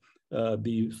layer,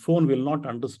 the phone will not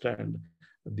understand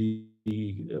the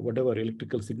whatever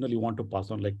electrical signal you want to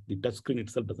pass on, like the touchscreen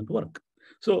itself doesn't work.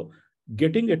 So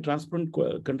getting a transparent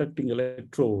conducting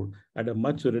electrode at a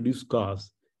much reduced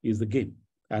cost is the game.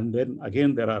 And then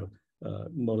again, there are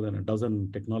more than a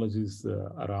dozen technologies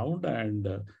around, and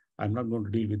I'm not going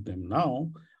to deal with them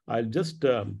now. I'll just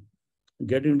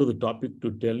get into the topic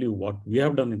to tell you what we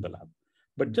have done in the lab.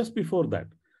 But just before that,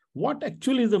 what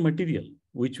actually is the material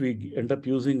which we end up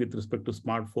using with respect to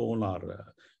smartphone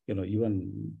or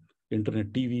even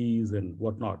internet TVs and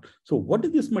whatnot? So what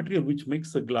is this material which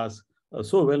makes the glass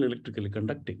so well electrically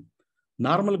conducting?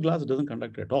 Normal glass doesn't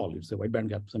conduct at all. It's a wide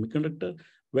bandgap semiconductor,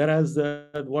 whereas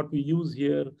what we use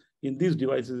here in these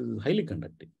devices is highly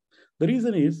conducting. The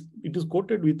reason is it is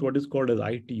coated with what is called as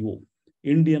ITO,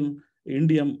 indium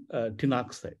tin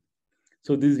oxide.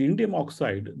 So this is indium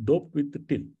oxide doped with the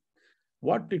tin.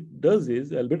 What it does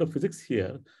is a bit of physics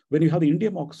here. When you have the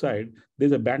indium oxide,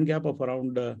 there's a band gap of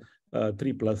around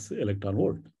 3+ electron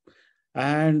volt.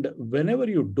 And whenever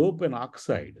you dope an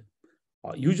oxide,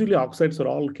 usually oxides are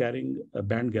all carrying a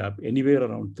band gap anywhere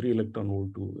around 3 electron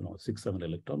volt to 6, 7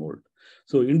 electron volt.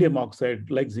 So indium oxide,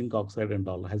 like zinc oxide and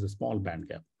all, has a small band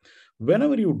gap.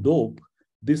 Whenever you dope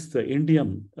this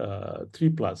indium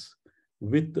 3+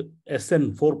 with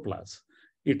SN 4+,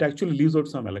 it actually leaves out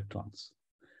some electrons.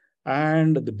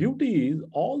 And the beauty is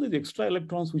all these extra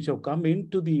electrons which have come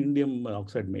into the indium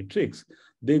oxide matrix,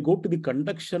 they go to the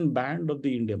conduction band of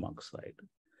the indium oxide.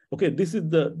 Okay, this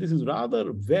is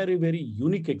rather very, very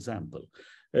unique example.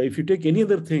 If you take any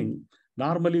other thing,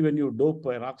 normally when you dope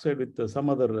an oxide with some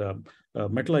other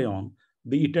metal ion,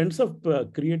 it ends up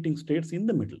creating states in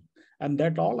the middle. And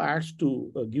that all adds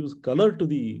to, gives color to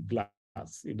the glass.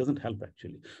 It doesn't help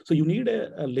actually. So you need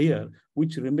a layer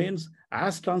which remains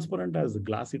as transparent as the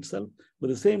glass itself, but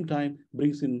at the same time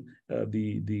brings in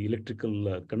the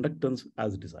electrical conductance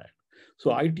as desired.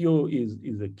 So ITO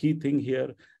is a key thing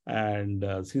here. And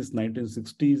since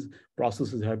 1960s,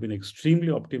 processes have been extremely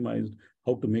optimized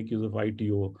how to make use of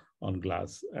ITO on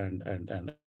glass and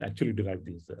actually derive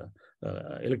these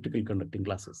electrical conducting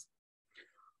glasses.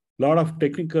 A lot of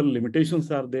technical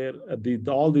limitations are there.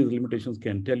 All these limitations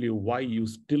can tell you why you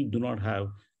still do not have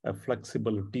a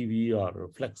flexible TV or a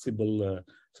flexible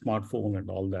smartphone and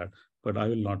all that, but I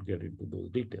will not get into those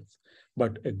details.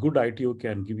 But a good ITO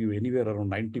can give you anywhere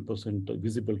around 90%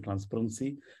 visible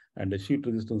transparency and a sheet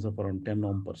resistance of around 10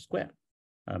 ohm per square.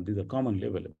 And these are commonly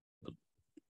available.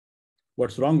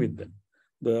 What's wrong with them?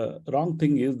 The wrong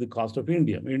thing is the cost of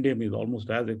indium. Indium is almost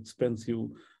as expensive,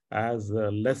 as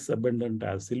less abundant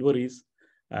as silver is.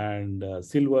 And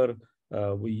silver,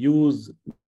 we use,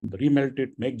 remelt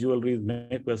it, make jewelries,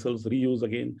 make vessels, reuse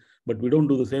again, but we don't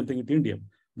do the same thing with indium.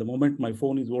 The moment my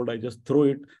phone is old, I just throw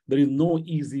it. There is no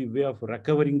easy way of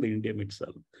recovering the indium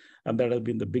itself. And that has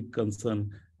been the big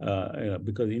concern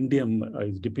because indium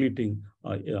is depleting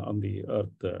on the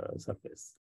Earth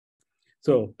surface.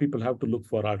 So people have to look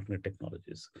for alternate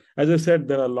technologies. As I said,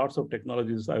 there are lots of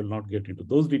technologies. I will not get into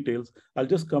those details. I'll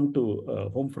just come to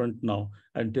home front now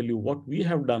and tell you what we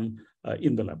have done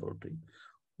in the laboratory.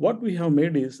 What we have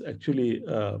made is actually,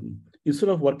 instead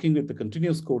of working with the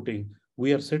continuous coating,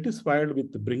 we are satisfied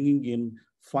with bringing in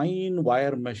fine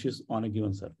wire meshes on a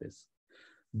given surface.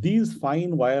 These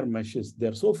fine wire meshes,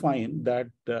 they're so fine that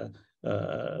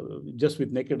just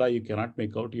with naked eye, you cannot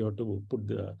make out. You have to put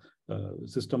the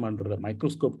system under a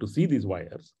microscope to see these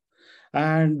wires.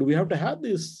 And we have to have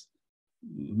this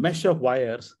mesh of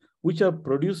wires which are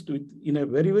produced in a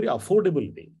very, very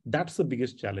affordable way. That's the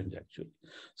biggest challenge, actually.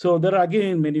 So there are,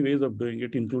 again, many ways of doing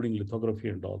it, including lithography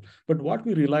and all. But what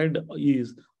we relied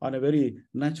is on a very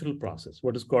natural process,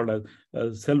 what is called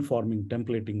a self-forming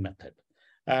templating method.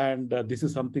 And this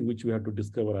is something which we had to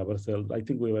discover ourselves. I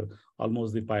think we were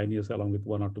almost the pioneers, along with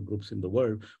 1 or 2 groups in the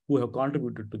world, who have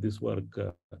contributed to this work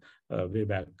way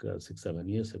back 6-7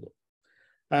 years ago.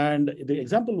 And the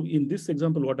example, in this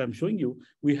example, what I'm showing you,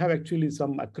 we have actually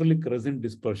some acrylic resin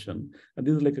dispersion. And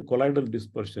this is like a colloidal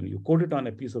dispersion. You coat it on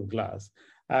a piece of glass.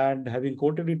 And having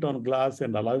coated it on glass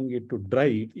and allowing it to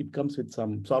dry, it comes with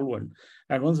some solvent.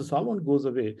 And once the solvent goes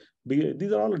away,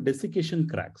 these are all desiccation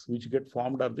cracks, which get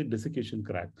formed are the desiccation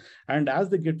cracks. And as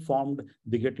they get formed,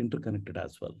 they get interconnected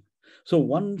as well. So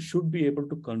one should be able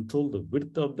to control the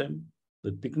width of them,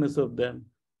 the thickness of them,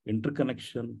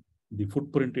 interconnection, the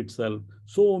footprint itself,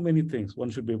 so many things one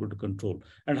should be able to control.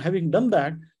 And having done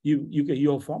that,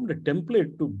 you have formed a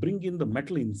template to bring in the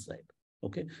metal inside.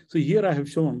 Okay, so here I have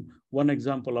shown one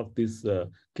example of this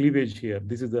cleavage here.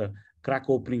 This is a crack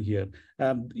opening here.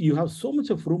 You have so much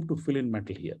of room to fill in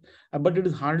metal here, but it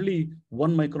is hardly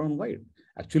 1 micron wide.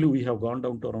 Actually, we have gone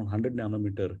down to around 100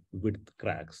 nanometer width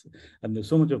cracks. And there's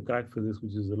so much of crack physics,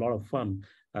 which is a lot of fun,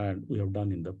 and we have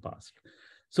done in the past.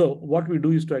 So what we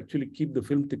do is to actually keep the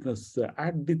film thickness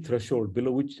at the threshold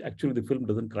below which actually the film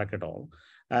doesn't crack at all,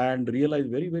 and realize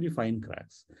very, very fine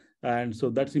cracks. And so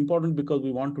that's important because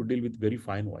we want to deal with very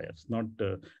fine wires, not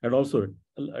and also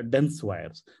dense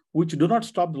wires, which do not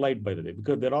stop the light, by the way,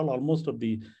 because they're all almost of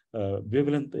the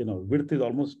wavelength, width is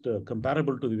almost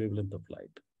comparable to the wavelength of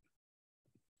light.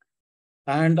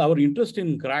 And our interest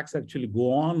in cracks actually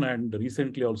go on. And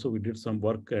recently also we did some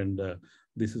work, and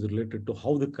this is related to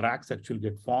how the cracks actually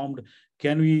get formed.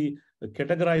 Can we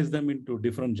categorize them into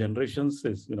different generations,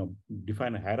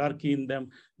 define a hierarchy in them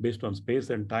based on space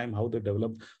and time, how they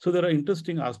develop? So there are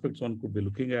interesting aspects one could be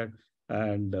looking at.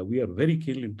 And we are very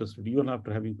keenly interested, even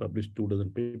after having published 24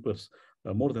 papers,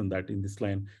 more than that in this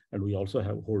line. And we also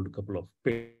hold a couple of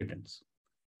patents.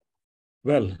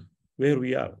 Well, where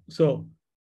we are. So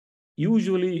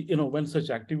usually, when such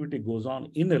activity goes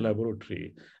on in a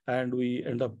laboratory, and we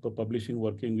end up publishing,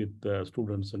 working with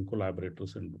students and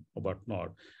collaborators and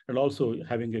whatnot, and also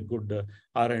having a good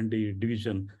R&D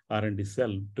division, R&D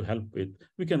cell to help with,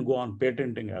 we can go on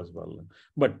patenting as well.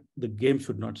 But the game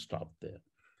should not stop there.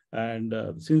 And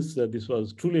since this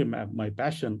was truly my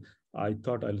passion, I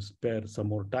thought I'll spare some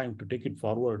more time to take it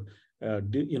forward,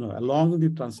 along the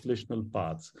translational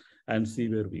paths and see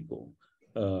where we go.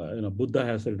 Buddha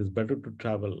has said it is better to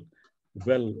travel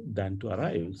well than to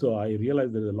arrive. So I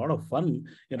realized there's a lot of fun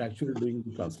in actually doing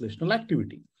the translational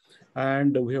activity.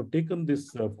 And we have taken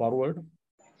this forward.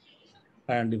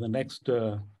 And in the next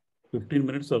 15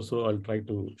 minutes or so, I'll try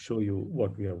to show you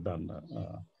what we have done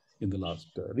in the last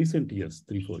recent years,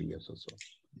 3-4 years or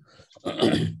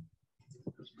so.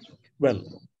 Well,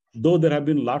 though there have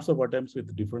been lots of attempts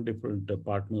with different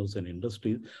partners and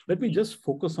industries, let me just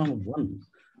focus on one.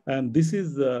 And this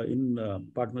is in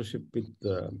partnership with.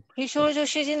 Kishore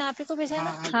Joshi ji, आप ही को भेजा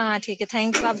ना? हाँ, ठीक है.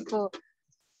 Thanks आपको.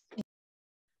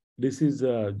 This is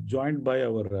joined by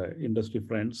our industry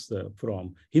friends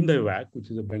from Hindayvac, which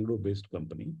is a Bangalore-based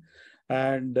company.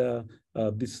 And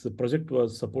this project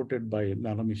was supported by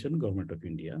Nano Mission, Government of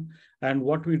India. And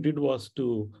what we did was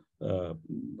to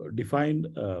define,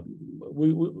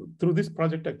 through this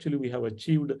project, actually, we have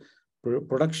achieved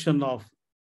production of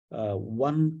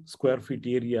 1 square feet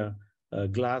area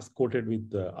glass coated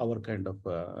with our kind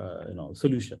of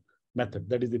solution method.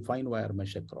 That is the fine wire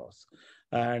mesh across.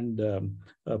 And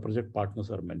project partners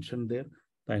are mentioned there.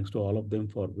 Thanks to all of them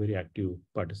for very active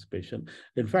participation.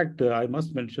 In fact, I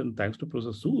must mention thanks to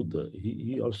Professor Sood.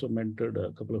 He also mentored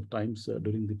a couple of times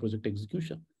during the project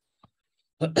execution.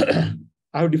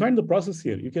 I have defined the process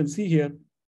here. You can see here,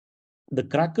 the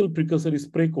crackle precursor is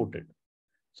spray coated.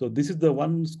 So this is the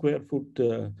 1 square foot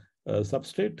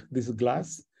substrate. This is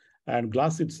glass. And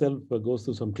glass itself goes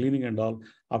through some cleaning and all.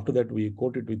 After that, we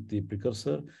coat it with the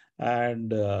precursor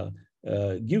and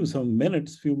give some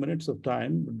minutes, few minutes of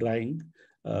time drying.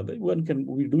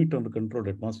 We do it under controlled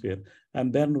atmosphere,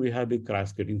 and then we have the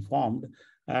cracks getting formed,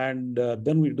 and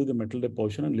then we do the metal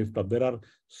deposition and lift up. There are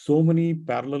so many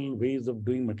parallel ways of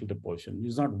doing metal deposition.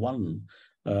 It's not one.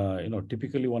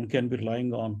 Typically one can be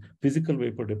relying on physical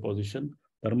vapor deposition,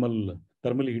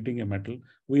 thermally heating a metal.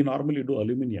 We normally do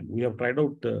aluminum. We have tried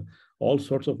out all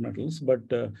sorts of metals, but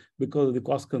because of the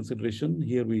cost consideration,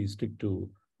 here we stick to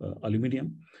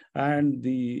aluminum. And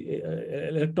the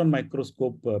electron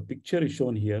microscope picture is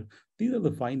shown here. These are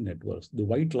the fine networks. The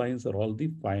white lines are all the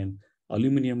fine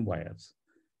aluminum wires.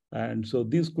 And so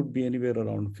these could be anywhere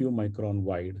around few micron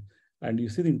wide. And you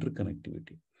see the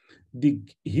interconnectivity.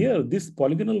 Here, this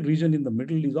polygonal region in the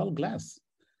middle is all glass.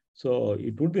 So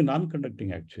it would be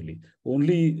non-conducting actually.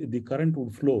 Only the current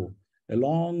would flow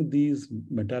along these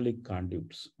metallic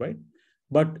conduits, right?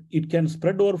 But it can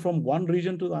spread over from one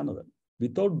region to another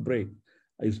without break.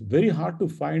 It's very hard to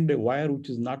find a wire which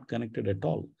is not connected at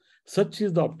all. Such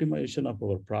is the optimization of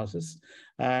our process.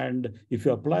 And if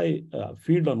you apply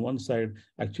field on one side,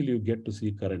 actually you get to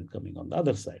see current coming on the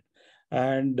other side.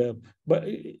 And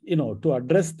to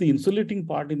address the insulating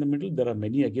part in the middle, there are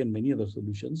many other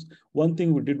solutions. One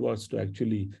thing we did was to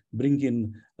actually bring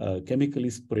in chemically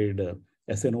sprayed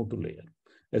SNO2 layer.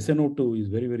 SNO2 is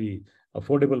very, very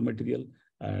affordable material.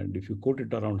 And if you coat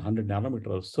it around 100 nanometers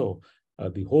or so,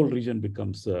 the whole region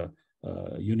becomes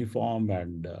uniform,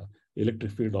 and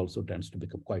electric field also tends to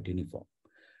become quite uniform.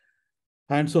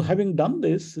 And so having done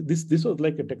this was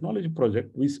like a technology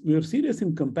project. We were serious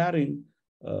in comparing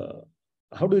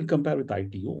how do we compare with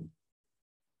ITO?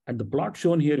 And the plot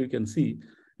shown here, you can see,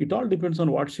 it all depends on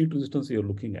what sheet resistance you're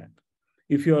looking at.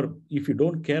 If you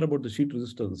don't care about the sheet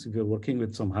resistance, if you're working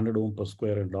with some 100 ohm per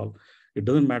square and all, it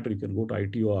doesn't matter. You can go to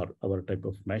ITO or our type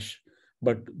of mesh.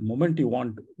 But the moment you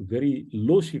want very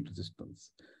low sheet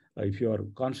resistance, if you are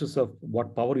conscious of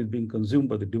what power is being consumed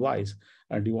by the device,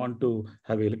 and you want to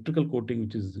have electrical coating,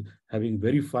 which is having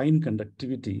very fine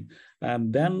conductivity,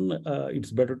 and then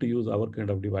it's better to use our kind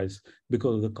of device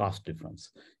because of the cost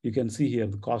difference. You can see here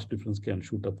the cost difference can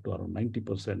shoot up to around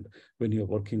 90% when you're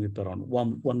working with around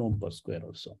one ohm per square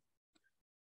or so.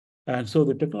 And so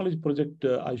the technology project,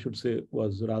 I should say,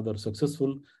 was rather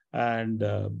successful. And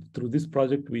through this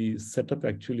project, we set up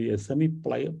actually a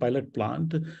semi-pilot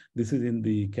plant. This is in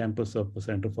the campus of the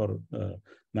Center for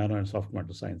Nano and Soft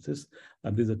Matter Sciences.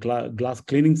 And this is a glass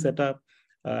cleaning setup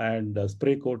and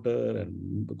spray coater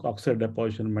and oxide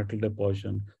deposition, metal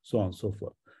deposition, so on and so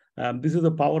forth. And this is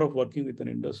the power of working with an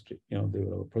industry. They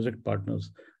were our project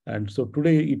partners. And so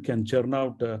today it can churn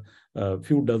out a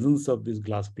few dozens of these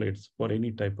glass plates for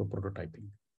any type of prototyping.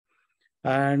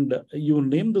 And you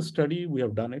name the study, we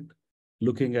have done it,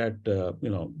 looking at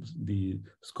the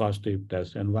Scotch tape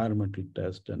test, environmental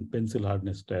test, and pencil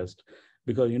hardness test,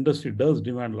 because industry does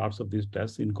demand lots of these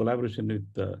tests. In collaboration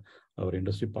with our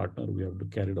industry partner, we have to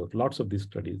carry out lots of these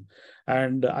studies.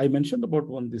 And I mentioned about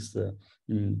the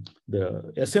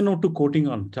SNO2 coating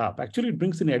on top. Actually, it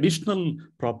brings in additional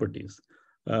properties.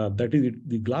 That is,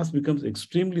 the glass becomes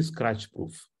extremely scratch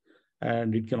proof.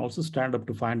 And it can also stand up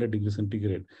to 500 degrees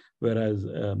centigrade, whereas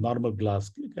normal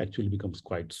glass actually becomes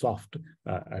quite soft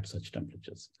at such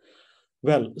temperatures.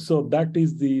 Well, so that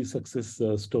is the success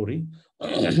story.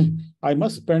 I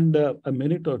must spend a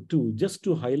minute or two just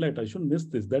to highlight, I shouldn't miss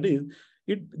this, that is,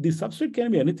 the substrate can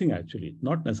be anything actually,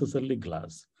 not necessarily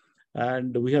glass.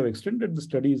 And we have extended the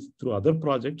studies through other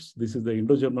projects. This is the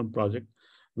Indo-German project,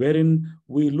 wherein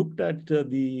we looked at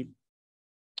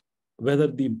whether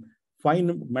the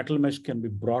fine metal mesh can be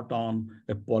brought on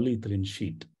a polyethylene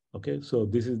sheet. Okay, so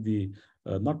this is the,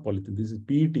 not polythene, this is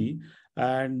PET.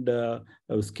 And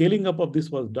scaling up of this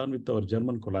was done with our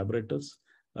German collaborators.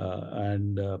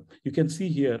 You can see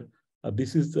here,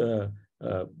 this is a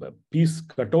piece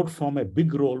cut out from a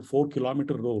big roll,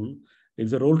 4-kilometer roll.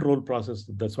 It's a roll process.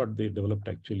 That's what they developed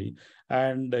actually.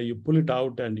 And you pull it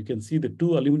out and you can see the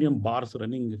 2 aluminum bars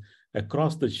running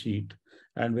across the sheet.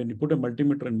 And when you put a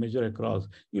multimeter and measure across,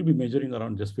 you'll be measuring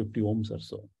around just 50 ohms or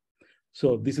so.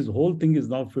 So this whole thing is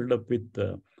now filled up with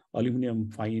aluminum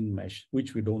fine mesh,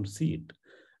 which we don't see it.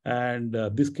 And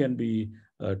this can be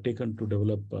taken to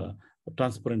develop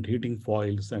transparent heating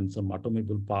foils and some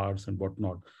automobile parts and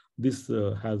whatnot. This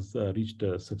has reached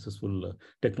a successful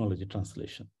technology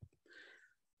translation.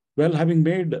 Well, having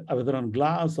made whether on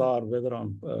glass or whether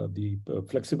on the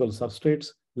flexible substrates,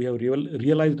 we have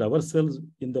realized ourselves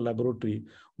in the laboratory,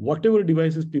 whatever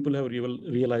devices people have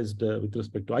realized with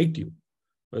respect to ITU,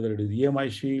 whether it is EMI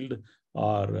shield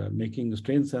or making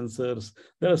strain sensors.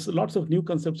 There's lots of new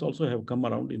concepts also have come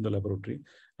around in the laboratory.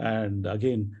 And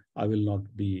again, I will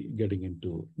not be getting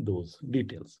into those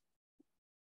details.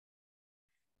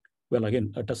 Well,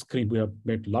 again, a touch screen, we have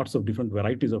made lots of different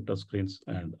varieties of touch screens,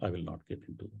 and I will not get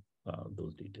into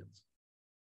those details.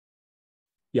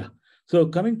 Yeah, so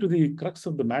coming to the crux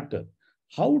of the matter,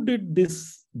 how did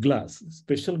this glass,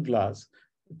 special glass,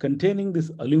 containing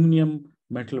this aluminum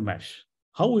metal mesh,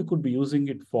 how we could be using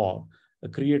it for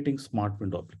creating smart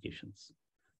window applications,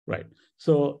 right?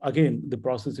 So again, the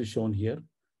process is shown here.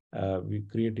 We're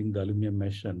creating the aluminum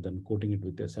mesh and then coating it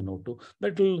with SNO2.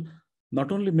 That will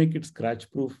not only make it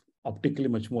scratch-proof, optically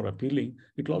much more appealing,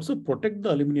 it will also protect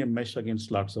the aluminum mesh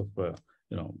against lots of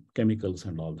chemicals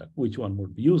and all that, which one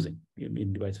would be using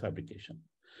in device fabrication.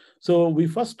 So we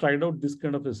first tried out this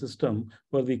kind of a system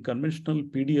for the conventional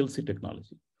PDLC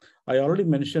technology. I already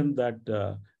mentioned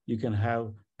that you can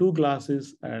have 2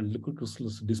 glasses and liquid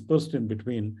crystals dispersed in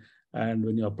between. And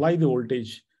when you apply the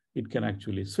voltage, it can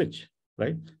actually switch,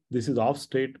 right? This is off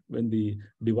state when the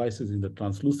device is in the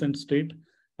translucent state,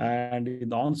 and in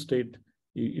the on state,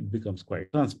 it becomes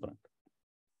quite transparent.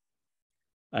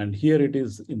 And here it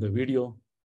is in the video.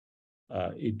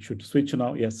 It should switch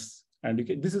now, yes. And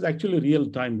this is actually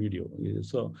real-time video.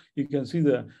 So you can see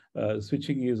the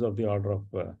switching is of the order of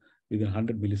within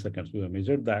 100 milliseconds. We have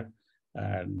measured that,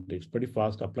 and it's pretty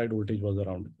fast. Applied voltage was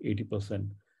around 80%,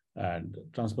 and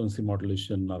transparency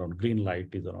modulation around green light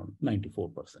is around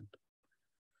 94%.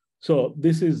 So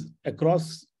this is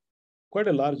across quite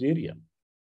a large area.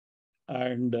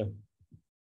 And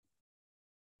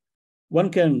one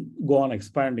can go on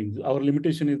expanding. Our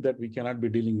limitation is that we cannot be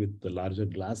dealing with the larger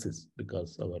glasses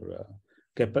because our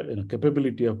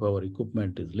capability of our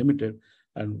equipment is limited,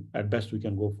 and at best we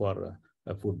can go for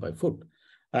a foot by foot.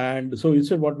 And so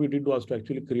instead what we did was to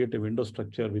actually create a window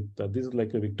structure with, this is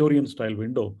like a Victorian style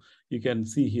window. You can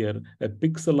see here a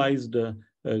pixelized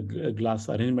glass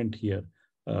arrangement here,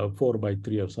 4 by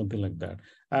 3 or something like that.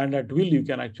 And at will you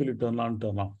can actually turn on,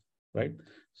 turn off, right?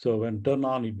 So when turn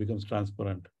on, it becomes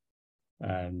transparent.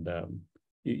 And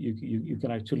you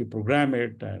can actually program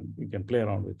it and you can play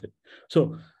around with it.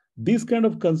 So these kind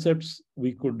of concepts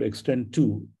we could extend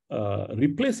to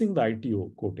replacing the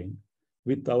ITO coating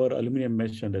with our aluminum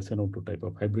mesh and SNO2 type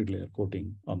of hybrid layer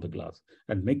coating on the glass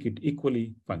and make it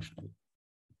equally functional.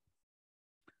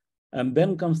 And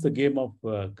then comes the game of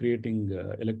creating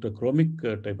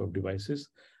electrochromic type of devices.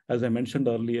 As I mentioned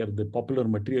earlier, the popular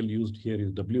material used here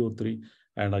is WO3.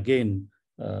 And again,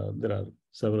 there are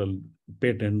several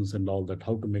patents and all that,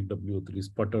 how to make WO3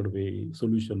 sputtered way,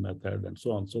 solution method, and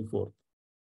so on and so forth.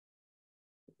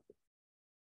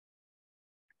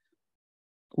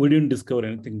 We didn't discover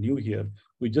anything new here.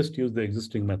 We just used the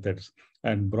existing methods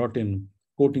and brought in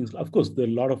coatings. Of course, there are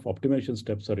a lot of optimization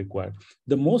steps are required.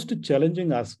 The most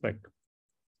challenging aspect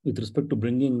with respect to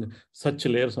bringing such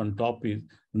layers on top is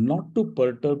not to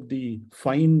perturb the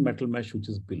fine metal mesh which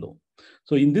is below.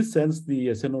 So in this sense, the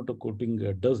SNO2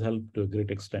 coating does help to a great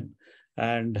extent.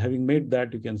 And having made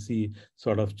that, you can see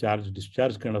sort of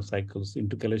charge-discharge kind of cycles,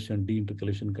 intercalation,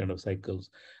 de-intercalation kind of cycles.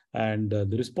 And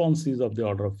the response is of the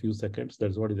order of few seconds.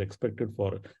 That's what is expected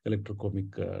for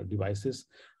electrochromic devices.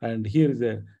 And here is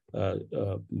a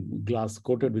glass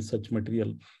coated with such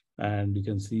material. And you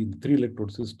can see in the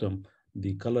 3-electrode system,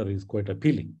 the color is quite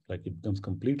appealing, like it becomes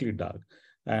completely dark.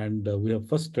 And we have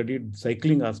first studied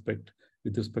cycling aspect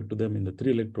with respect to them in the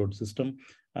 3-electrode system.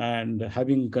 And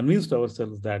having convinced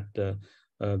ourselves that the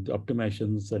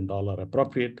optimizations and all are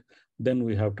appropriate, then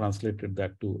we have translated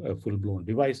that to a full-blown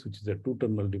device, which is a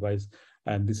 2-terminal device.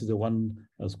 And this is a 1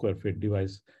 square feet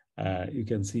device. You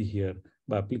can see here,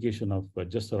 by application of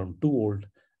just around 2 volt,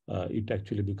 it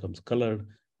actually becomes colored.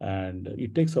 And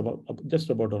it takes just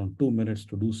about around 2 minutes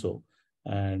to do so.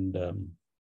 And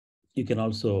you can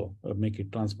also make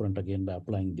it transparent again by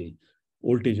applying the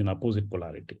voltage in opposite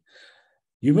polarity.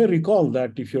 You may recall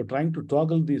that if you're trying to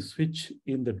toggle the switch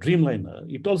in the Dreamliner,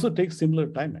 it also takes similar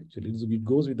time actually. It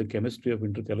goes with the chemistry of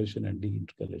intercalation and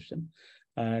de-intercalation,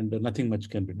 and nothing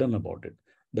much can be done about it.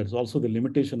 That's also the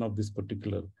limitation of this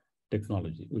particular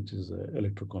technology, which is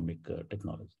electrochromic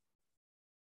technology.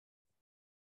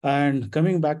 And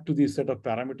coming back to the set of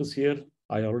parameters here,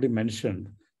 I already mentioned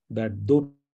that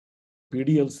though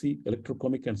PDLC,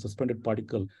 electrochromic, and suspended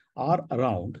particle are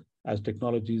around as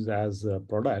technologies, as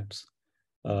products,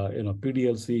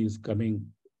 PDLC is coming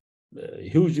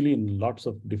hugely in lots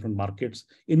of different markets,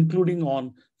 including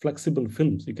on flexible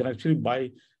films. You can actually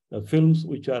buy films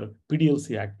which are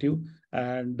PDLC active,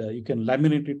 and you can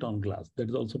laminate it on glass. That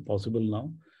is also possible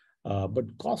now, but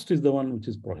cost is the one which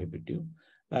is prohibitive.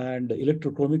 And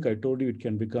electrochromic, I told you, it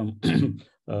can become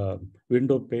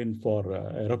window pane for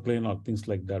aeroplane or things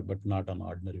like that, but not on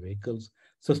ordinary vehicles.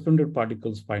 Suspended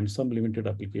particles find some limited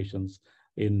applications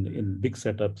in big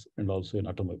setups and also in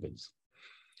automobiles.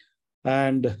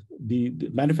 And the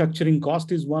manufacturing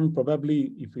cost is one.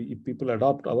 Probably if people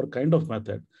adopt our kind of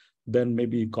method, then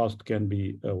maybe cost can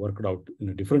be worked out in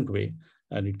a different way,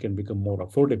 and it can become more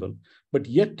affordable. But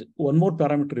yet one more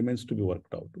parameter remains to be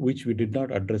worked out, which we did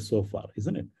not address so far,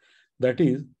 isn't it? That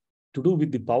is to do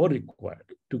with the power required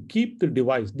to keep the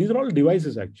device. These are all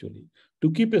devices actually.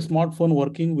 To keep a smartphone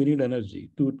working, we need energy.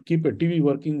 To keep a TV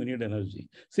working, we need energy.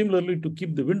 Similarly, to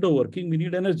keep the window working, we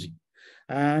need energy.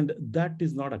 And that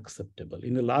is not acceptable.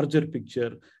 In a larger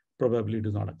picture, probably it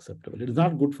is not acceptable. It is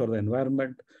not good for the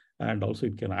environment, and also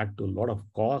it can add to a lot of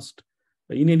cost.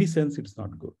 In any sense, it's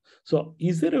not good. So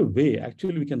is there a way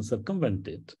actually we can circumvent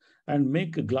it and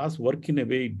make glass work in a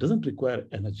way it doesn't require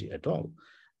energy at all?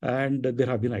 And there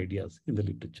have been ideas in the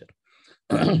literature.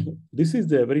 This is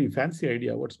the very fancy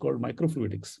idea, what's called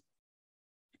microfluidics.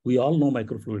 We all know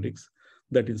microfluidics,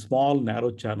 that in small,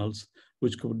 narrow channels,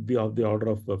 which could be of the order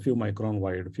of a few micron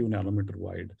wide, a few nanometer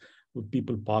wide,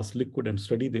 people pass liquid and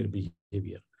study their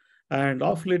behavior. And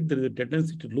of late, there is a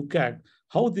tendency to look at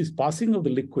how this passing of the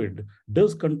liquid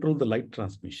does control the light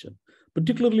transmission,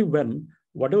 particularly when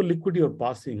whatever liquid you're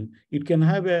passing, it can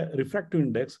have a refractive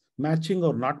index matching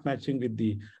or not matching with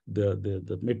the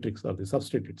matrix or the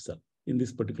substrate itself, in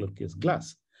this particular case,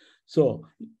 glass. So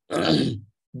this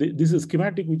is a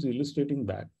schematic which is illustrating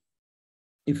that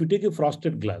if you take a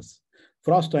frosted glass,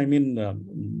 frost, I mean,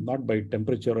 not by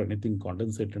temperature or anything,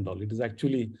 condensate and all, it is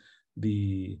actually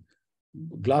the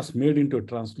glass made into a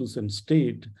translucent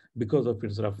state because of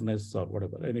its roughness or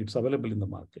whatever, and it's available in the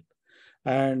market.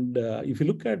 And if you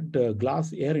look at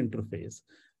glass air interface,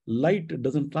 light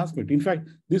doesn't transmit. In fact,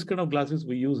 this kind of glasses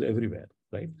we use everywhere,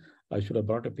 right? I should have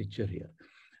brought a picture here.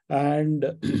 And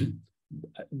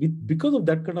because of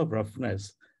that kind of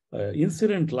roughness,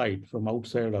 incident light from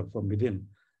outside or from within,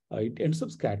 it ends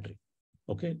up scattering.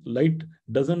 Okay, light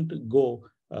doesn't go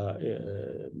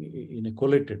in a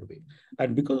collated way,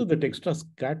 and because of that extra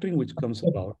scattering which comes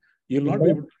about, you'll not be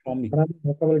able to form it.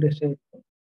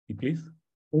 Please.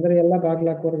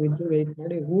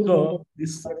 So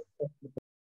this,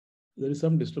 there is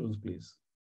some disturbance, please.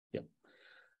 Yeah.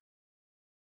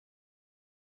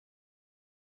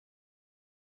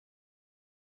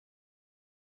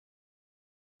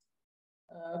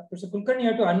 Mr. Kulkarni, you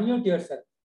have to unmute yourself.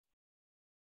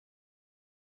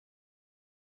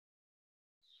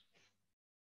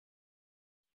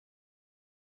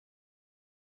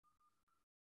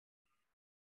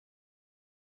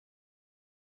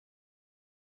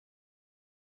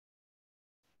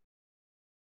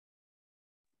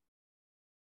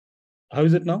 How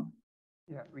is it now?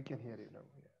 Yeah, we can hear you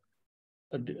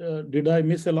now. Did I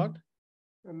miss a lot?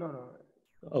 No.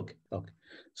 Okay.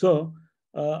 So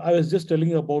I was just telling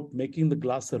you about making the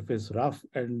glass surface rough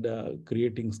and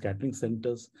creating scattering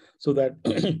centers so that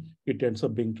it ends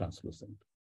up being translucent.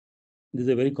 This is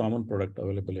a very common product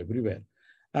available everywhere.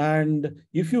 And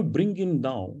if you bring in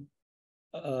now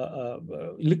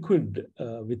liquid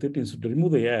with it, instead to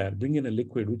remove the air, bring in a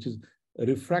liquid which is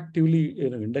refractively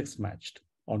index matched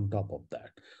on top of that.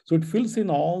 So it fills in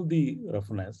all the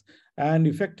roughness, and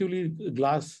effectively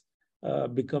glass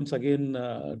becomes again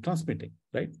transmitting,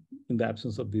 right? In the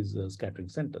absence of these scattering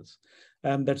centers.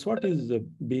 And that's what is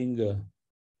being,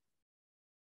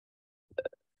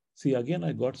 see, again,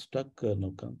 I got stuck,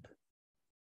 Nukant.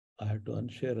 I had to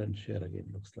unshare and share again,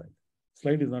 looks like.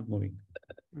 Slide is not moving.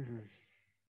 Mm-hmm.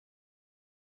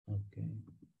 Okay.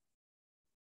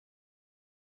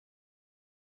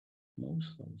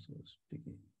 Mouse also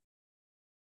sticky.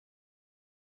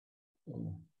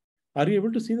 Oh. Are you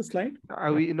able to see the slide?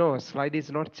 No, slide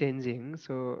is not changing.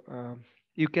 So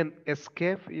you can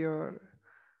escape your.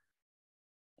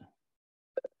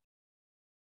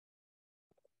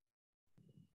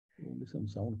 Only some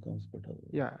sound comes, but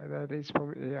yeah, that is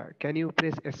from, yeah. Can you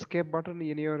press escape button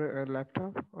in your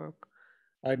laptop?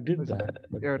 I did that,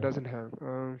 but yeah, it doesn't have.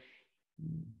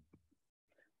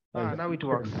 Now it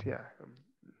works. Yeah.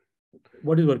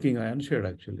 What is working? I unshared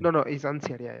actually. No, it's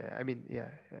unshared. Yeah. I mean, yeah.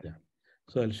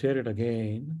 So I'll share it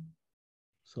again.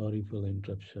 Sorry for the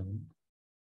interruption.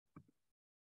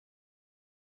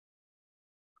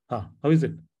 How is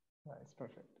it? It's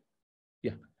perfect.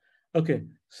 Yeah. Okay.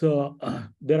 So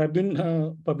there have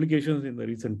been publications in the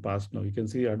recent past. Now you can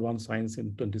see Advanced Science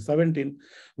in 2017,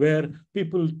 where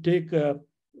people take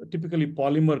typically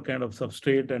polymer kind of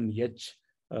substrate and etch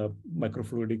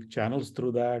microfluidic channels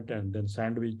through that, and then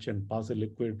sandwich and pass a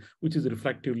liquid, which is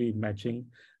reflectively matching.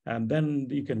 And then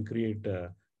you can create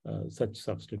such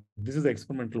substrate. This is the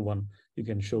experimental one. You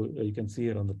can show, you can see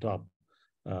here on the top.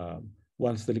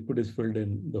 Once the liquid is filled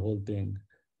in, the whole thing,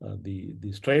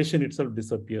 the striation itself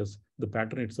disappears, the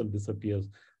pattern itself disappears,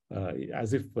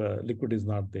 as if liquid is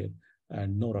not there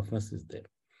and no roughness is there.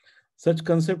 Such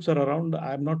concepts are around.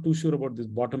 I'm not too sure about this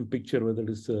bottom picture, whether it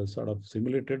is sort of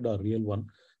simulated or real one,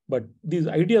 but these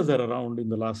ideas are around in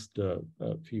the last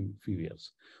few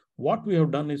years. What we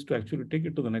have done is to actually take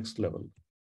it to the next level.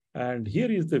 And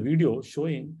here is the video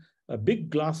showing a big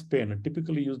glass pane,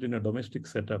 typically used in a domestic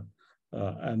setup.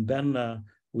 And then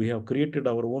we have created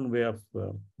our own way of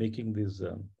making these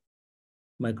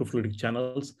microfluidic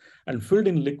channels and filled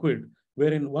in liquid,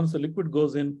 wherein once the liquid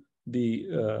goes in, the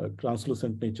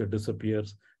translucent nature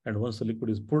disappears. And once the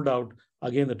liquid is pulled out,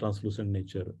 again, the translucent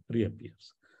nature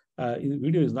reappears. The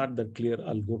video is not that clear.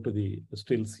 I'll go to the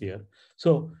stills here.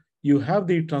 So you have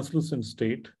the translucent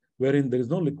state wherein there is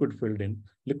no liquid filled in.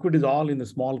 Liquid is all in a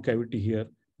small cavity here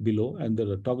below, and there's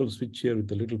a toggle switch here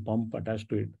with a little pump attached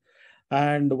to it.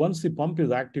 And once the pump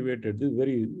is activated, this is a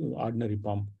very ordinary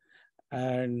pump,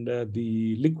 and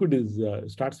the liquid is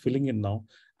starts filling in now.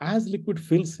 As liquid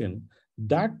fills in,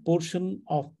 that portion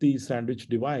of the sandwich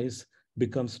device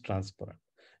becomes transparent.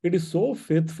 It is so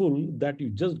faithful that you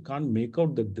just can't make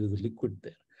out that there is a liquid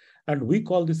there. And we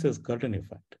call this as curtain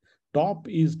effect. Top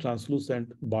is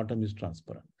translucent, bottom is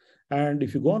transparent. And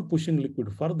if you go on pushing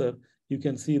liquid further, you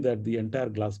can see that the entire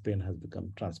glass pane has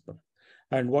become transparent.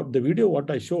 And what the video, what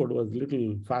I showed was a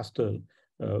little faster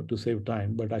to save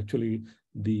time, but actually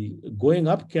the going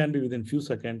up can be within few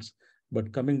seconds,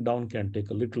 but coming down can take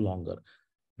a little longer.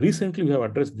 Recently, we have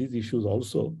addressed these issues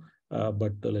also,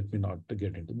 but let me not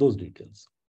get into those details.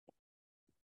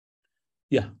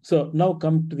 Yeah, so now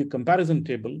come to the comparison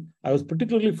table. I was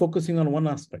particularly focusing on one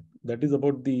aspect, that is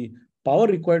about the power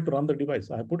required to run the device.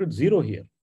 I put it 0 here,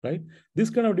 right? These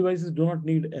kind of devices do not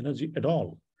need energy at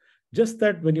all. Just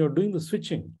that when you're doing the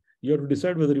switching, you have to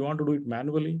decide whether you want to do it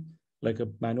manually, like a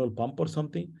manual pump or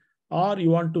something, or you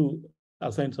want to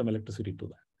assign some electricity to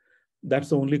that. That's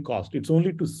the only cost. It's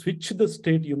only to switch the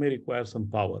state you may require some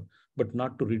power, but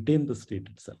not to retain the state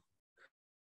itself.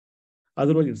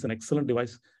 Otherwise, it's an excellent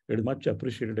device. It is much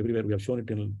appreciated everywhere. We have shown it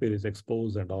in various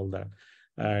expos and all that.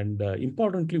 And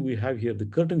importantly, we have here the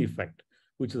curtain effect,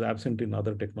 which is absent in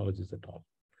other technologies at all.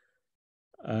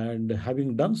 And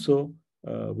having done so,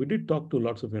 we did talk to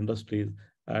lots of industries,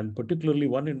 and particularly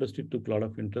one industry took a lot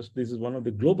of interest. This is one of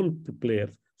the global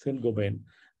players, Saint-Gobain,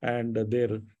 and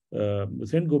their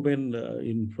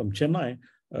Saint-Gobain from Chennai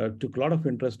took a lot of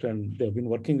interest, and they've been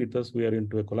working with us. We are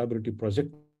into a collaborative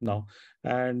project now,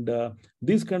 and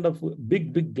these kind of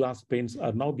big glass panes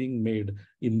are now being made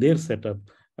in their setup,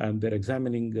 and they're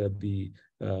examining the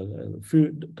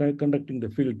field, conducting the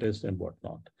field test and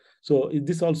whatnot. So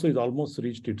this also is almost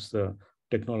reached its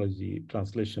technology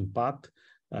translation path,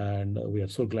 and we are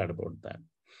so glad about that.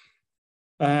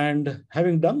 And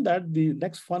having done that, the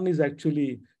next fun is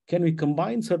actually, can we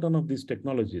combine certain of these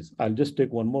technologies? I'll just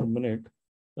take one more minute.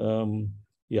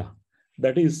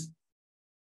 That is,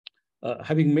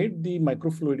 having made the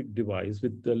microfluidic device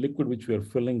with the liquid which we are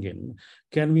filling in,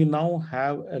 can we now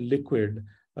have a liquid,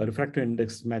 a refractive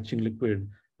index matching liquid,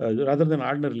 rather than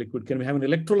ordinary liquid? Can we have an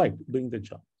electrolyte doing the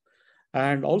job?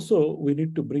 And also, we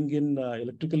need to bring in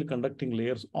electrically conducting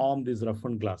layers on these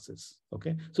roughened glasses.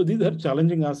 Okay, so these are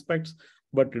challenging aspects,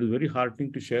 but it is very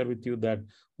heartening to share with you that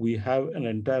we have an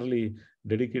entirely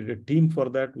dedicated team for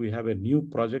that. We have a new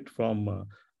project from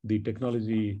the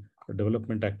technology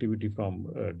development activity from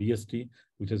DST,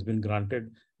 which has been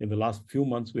granted. In the last few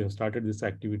months, we have started this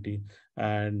activity,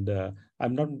 and I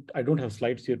don't have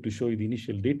slides here to show you the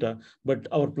initial data, but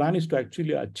our plan is to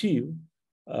actually achieve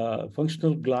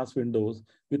functional glass windows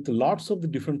with lots of the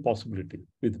different possibilities,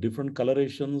 with different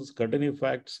colorations, curtain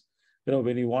effects. You know,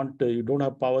 when you want, you don't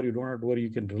have power, you don't have to worry,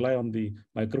 you can rely on the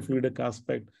microfluidic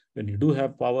aspect. When you do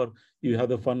have power, you have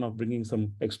the fun of bringing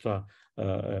some extra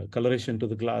coloration to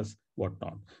the glass,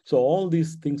 whatnot. So all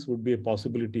these things would be a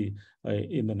possibility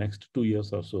in the next 2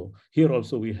 years or so. Here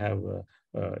also we have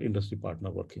industry partner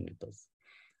working with us.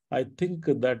 I think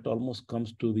that almost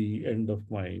comes to the end of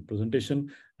my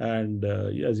presentation. And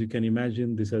as you can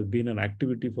imagine, this has been an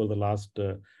activity for the last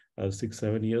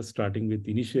 6-7 years, starting with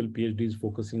initial PhDs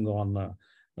focusing on,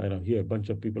 here a bunch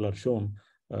of people are shown,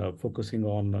 focusing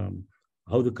on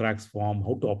how the cracks form,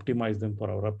 how to optimize them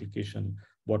for our application,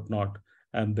 whatnot.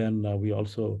 And then we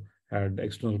also had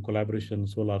external collaboration,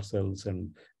 solar cells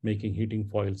and making heating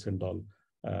foils and all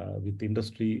with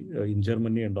industry in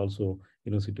Germany and also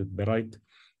University of Bayreuth.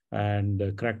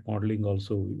 And crack modeling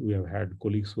also, we have had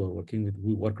colleagues who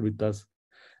worked with us.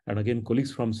 And again,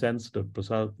 colleagues from SENS, Dr.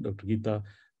 Prasad, Dr. Geeta,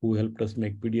 who helped us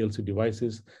make PDLC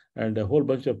devices, and a whole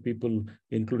bunch of people,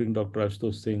 including Dr.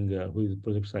 Ashutosh Singh, who is a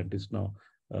project scientist now,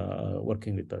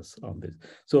 working with us on this.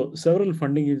 So several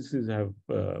funding agencies have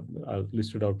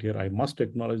listed out here. I must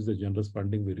acknowledge the generous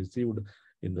funding we received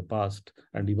in the past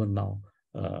and even now.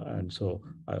 And so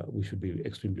we should be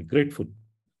extremely grateful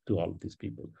to all of these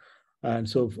people. And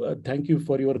so thank you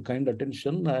for your kind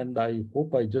attention. And I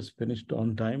hope I just finished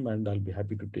on time, and I'll be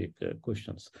happy to take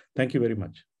questions. Thank you very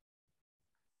much.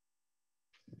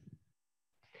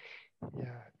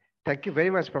 Yeah, thank you very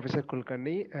much, Professor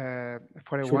Kulkarni,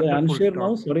 for a Should wonderful I unshare talk.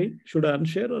 now? Sorry, should I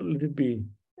unshare or let it be?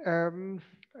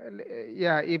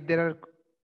 Yeah, if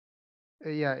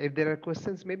there are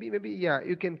questions, maybe yeah,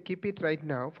 you can keep it right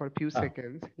now for a few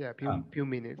seconds. Yeah, few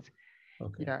minutes.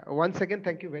 Okay. Yeah, once again,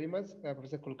 thank you very much,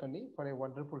 Professor Kulkarni, for a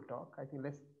wonderful talk. I think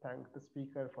let's thank the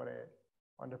speaker for a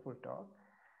wonderful talk.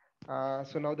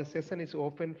 So now the session is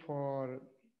open for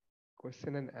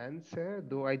question and answer,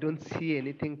 though I don't see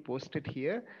anything posted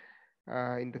here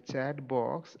in the chat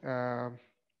box.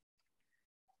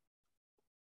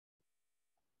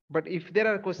 But if there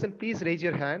are questions, please raise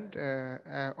your hand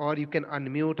or you can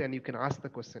unmute and you can ask the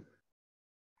question.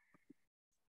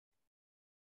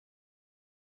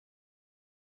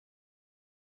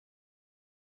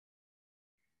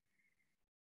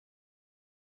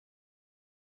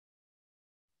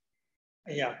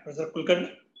 Yeah, Professor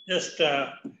Kulkarni, just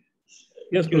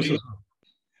yes, Professor.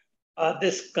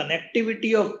 This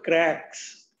connectivity of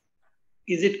cracks,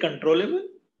 is it controllable?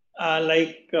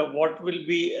 What will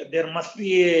be, there must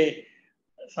be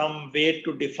some way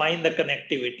to define the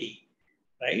connectivity,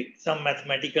 right? Some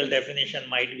mathematical definition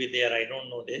might be there, I don't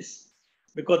know this,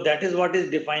 because that is what is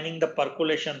defining the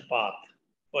percolation path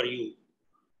for you,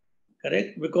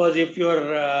 correct? Because if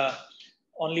you're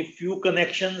only few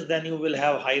connections, then you will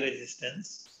have high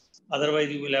resistance,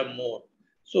 otherwise you will have more.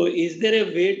 So is there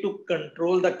a way to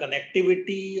control the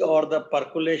connectivity or the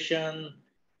percolation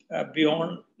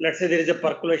beyond, let's say there is a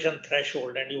percolation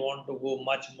threshold and you want to go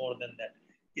much more than that.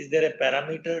 Is there a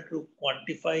parameter to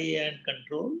quantify and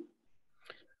control?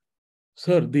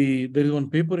 Sir, there is one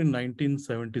paper in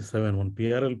 1977, one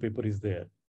PRL paper is there,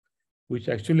 which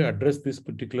actually addressed this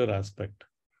particular aspect.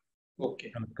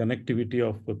 Okay. And connectivity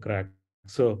of a crack.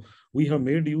 So we have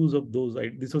made use of those.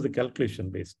 This was a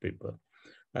calculation-based paper.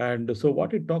 And so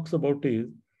what it talks about is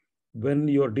when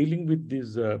you are dealing with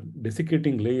these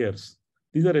desiccating layers,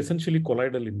 these are essentially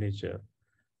colloidal in nature,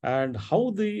 and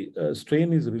how the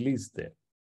strain is released there.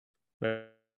 Right?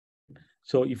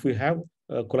 So if we have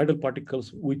colloidal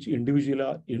particles which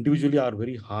individually are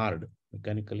very hard,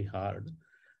 mechanically hard,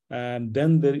 and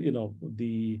then there,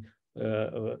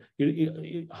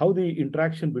 how the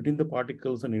interaction between the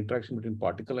particles and interaction between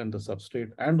particle and the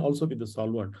substrate and also with the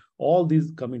solvent, all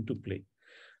these come into play.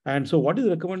 And so what is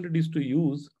recommended is to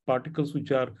use particles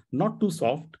which are not too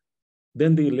soft,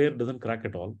 then the layer doesn't crack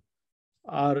at all.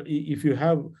 Or if you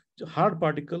have hard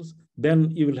particles, then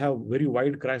you will have very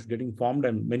wide cracks getting formed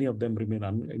and many of them remain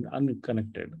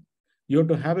unconnected. You have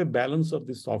to have a balance of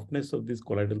the softness of these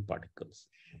colloidal particles.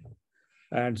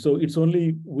 And so it's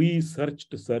only we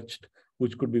searched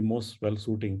which could be most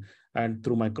well-suiting. And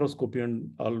through microscopy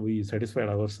and all, we satisfied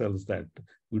ourselves that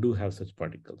we do have such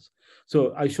particles.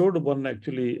 So I showed one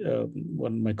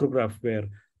one micrograph where,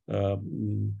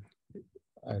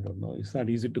 I don't know, it's not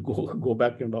easy to go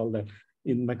back and all that.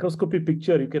 In microscopy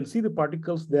picture, you can see the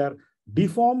particles, they are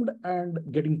deformed and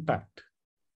getting packed.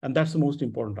 And that's the most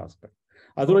important aspect.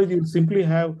 Otherwise, you simply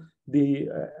have the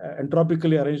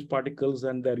entropically arranged particles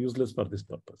and they're useless for this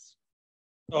purpose.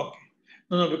 Okay.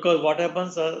 No, because what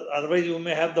happens, otherwise you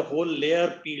may have the whole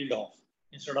layer peeled off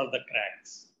instead of the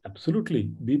cracks. Absolutely.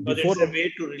 Because Before it's a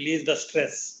way to release the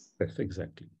stress. Yes,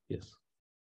 exactly. Yes.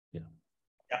 Yeah.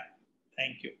 Yeah.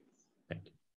 Thank you. Thank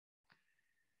you.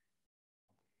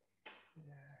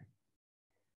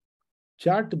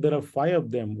 Chart, there are 5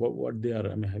 of them. What they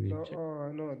are? I mean, have you checked?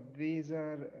 No, these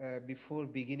are before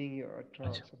beginning your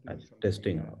talk. So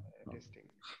testing. Yeah, testing.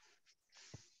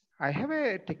 I have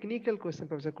a technical question,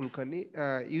 Professor Kulkarni.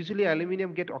 Usually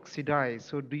aluminum get oxidized.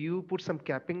 So do you put some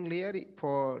capping layer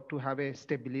to have a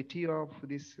stability of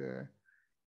this?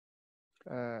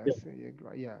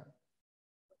 Yeah.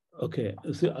 Okay.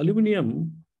 So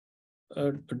aluminum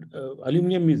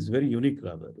is very unique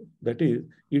rather. That is,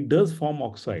 it does form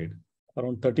oxide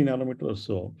around 30 nanometer or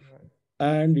so. Right.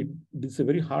 And it's a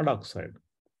very hard oxide.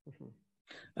 Mm-hmm.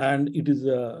 And it is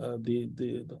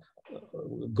the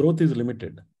growth is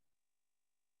limited.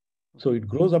 So it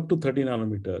grows up to 30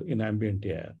 nanometer in ambient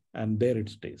air, and there it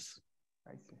stays.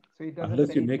 I see. So it doesn't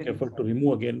unless you make effort to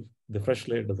remove again, the fresh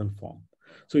layer doesn't form.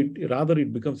 So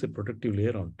it becomes a protective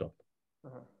layer on top.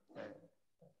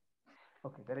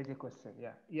 Okay, there is a question.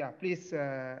 Yeah. Please,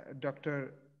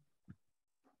 Dr.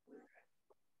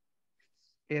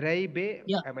 Iraibe,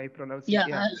 am I pronouncing?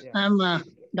 I'm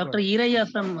Dr. Iraya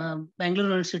from Bangalore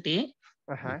University.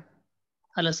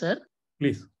 Hello, sir.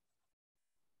 Please.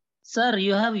 Sir,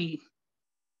 you have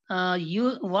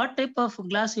what type of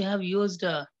glass you have used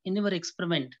in your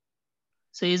experiment?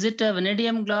 So is it a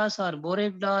vanadium glass or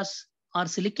borate glass or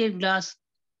silicate glass?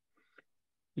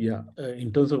 Yeah,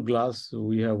 in terms of glass,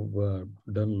 we have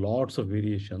done lots of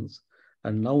variations,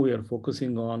 and now we are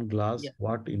focusing on glass,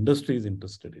 what industry is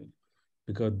interested in,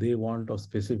 because they want a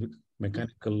specific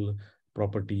mechanical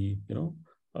property,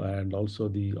 and also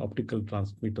the optical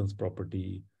transmittance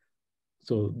property.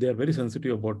 So they are very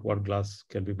sensitive about what glass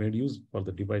can be made used for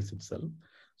the device itself.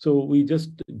 So we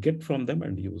just get from them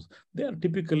and use. They are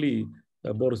typically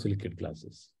borosilicate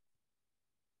glasses.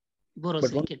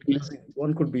 Borosilicate glass.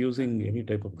 One could be using any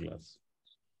type of glass.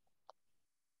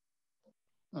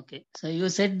 Okay. So you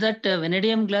said that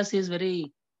vanadium glass is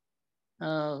very...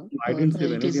 I didn't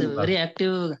say it is a very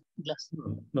active glass.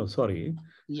 No, sorry.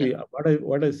 Yeah. See,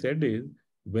 what I said is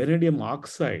vanadium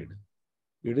oxide.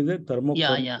 It is a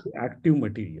thermochromic active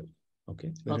material.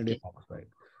 Okay, vanadium oxide.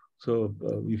 So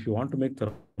if you want to make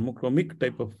thermochromic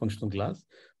type of functional glass,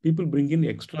 people bring in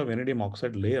extra vanadium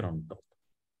oxide layer on top.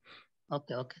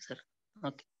 Okay, sir.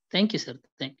 Okay. Thank you, sir.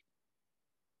 Thank you.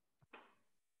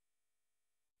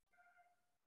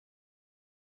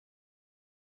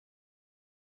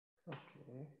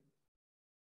 Okay.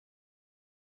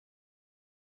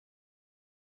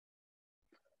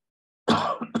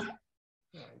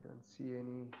 I don't see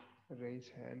any raise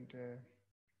hand.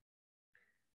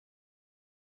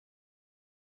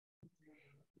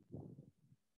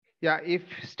 Yeah, if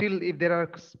there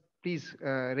are, please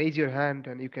raise your hand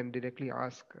and you can directly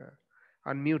ask,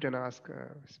 unmute and ask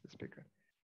speaker.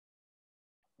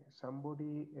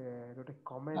 Somebody wrote a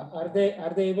comment. Are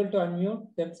they able to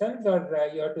unmute themselves, or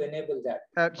you have to enable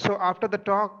that? So after the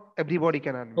talk, everybody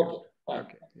can unmute. Okay. Fine.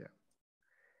 Okay. Yeah.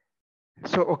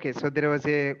 So there was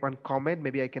one comment.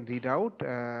 Maybe I can read out.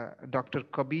 Dr.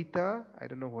 Kabita, I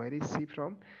don't know where is she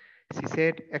from. She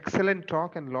said, "Excellent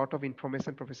talk and lot of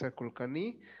information, Professor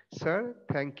Kulkarni. Sir,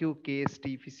 thank you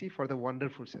KSTePS for the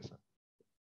wonderful session."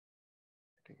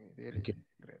 I think really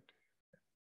great.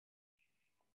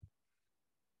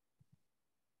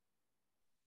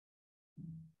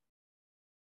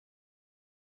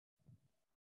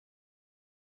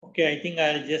 Okay, I think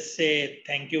I'll just say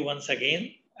thank you once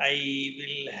again. I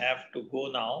will have to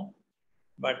go now,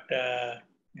 but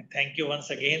thank you once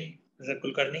again, Mr.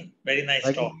 Kulkarni. Very nice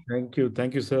talk.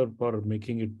 Thank you, sir, for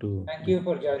making it to. Thank you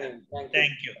for joining.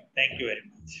 Thank you very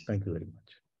much. Thank you very much.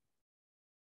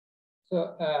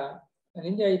 So,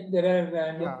 Aninja, if there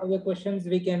are no further questions,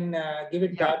 we can give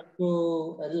it back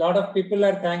to a lot of people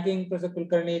are thanking Professor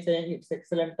Kulkarni, saying it's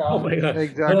excellent talk. Oh my God.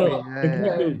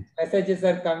 Exactly. Messages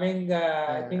are coming.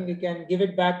 I think we can give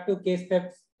it back to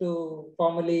KSTePS to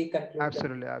formally conclude.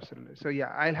 Absolutely. So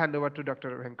I'll hand over to Dr.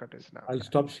 Venkatesh now. I'll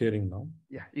stop sharing now.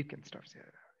 Yeah, you can stop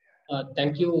sharing.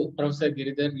 Thank you, Professor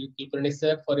Giridhar, Kulkarni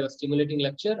sir, for your stimulating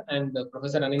lecture, and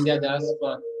Professor Anindya Das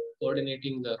for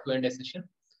coordinating the Q&A session.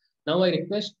 Now I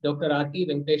request Dr. R.T.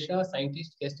 Venkatesha,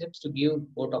 scientist, KSTePS, to give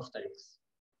vote of thanks.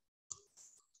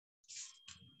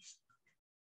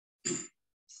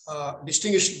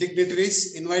 Distinguished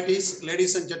dignitaries, invitees,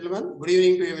 ladies and gentlemen, good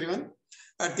evening to everyone.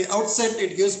 At the outset,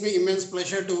 it gives me immense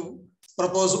pleasure to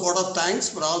propose a vote of thanks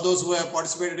for all those who have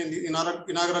participated in the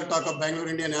inaugural talk of Bangalore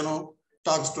India Nano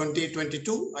Talks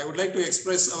 2022. I would like to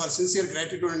express our sincere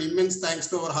gratitude and immense thanks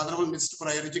to our Honorable Minister for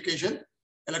Higher Education,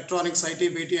 Electronics, IT,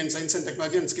 BT, and Science and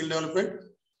Technology and Skill Development,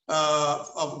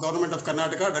 of Government of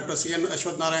Karnataka, Dr. C.N.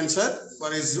 Ashwath Narayan sir,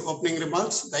 for his opening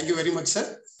remarks. Thank you very much,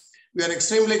 sir. We are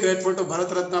extremely grateful to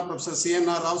Bharat Ratna Professor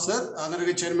C.N.R. Rao sir,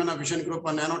 Honorary Chairman of Vision Group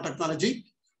on Nanotechnology,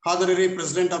 Honorary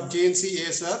President of JNC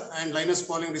ASR, and Linus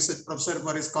Pauling Research Professor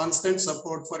for his constant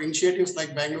support for initiatives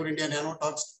like Bangalore India Nano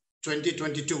Talks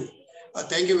 2022.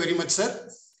 Thank you very much, sir.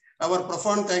 Our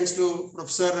profound thanks to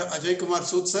Professor Ajay Kumar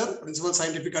Sood sir, Principal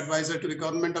Scientific Advisor to the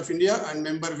Government of India and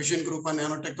member Vision Group on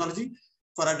Nanotechnology,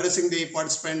 for addressing the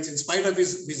participants in spite of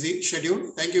his busy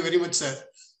schedule. Thank you very much, sir.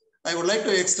 I would like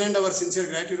to extend our sincere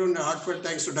gratitude and heartfelt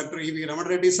thanks to Dr. E.V. Ramana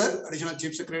Reddy sir, Additional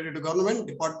Chief Secretary to Government,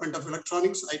 Department of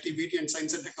Electronics, IT, BT and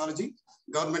Science and Technology,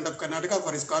 Government of Karnataka,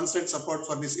 for his constant support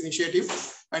for this initiative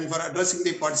and for addressing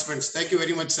the participants. Thank you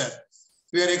very much, sir.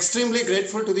 We are extremely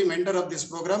grateful to the mentor of this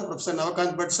program, Professor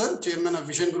Navakant Bhatt sir, Chairman of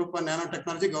Vision Group on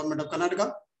Nanotechnology, Government of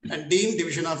Karnataka, and Dean,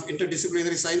 Division of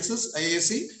Interdisciplinary Sciences,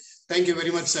 IAC. Thank you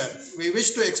very much, sir. We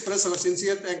wish to express our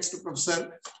sincere thanks to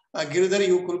Professor Giridhar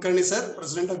U. Kulkarni sir,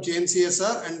 President of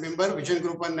JNCSR and member Vision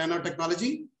Group on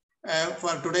Nanotechnology,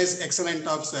 for today's excellent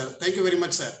talk, sir. Thank you very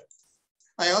much, sir.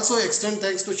 I also extend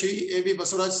thanks to Shri A.B.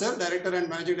 Basavaraju sir, Director and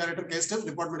Managing Director, KSTePS,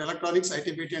 Department of Electronics,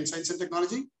 IT, BT and Science and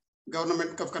Technology,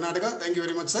 Government of Karnataka. Thank you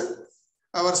very much, sir.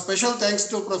 Our special thanks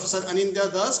to Professor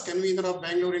Anindya Das, Convener of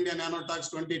Bangalore India Nano Talks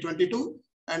 2022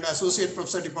 and Associate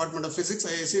Professor, Department of Physics,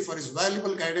 IAC, for his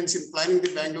valuable guidance in planning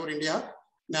the Bangalore India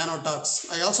Nano Talks.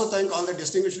 I also thank all the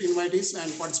distinguished invitees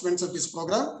and participants of this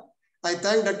program. I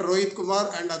thank Dr. Rohit Kumar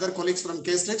and other colleagues from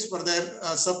KSTePS for their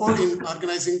support in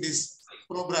organizing this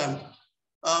program.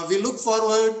 We look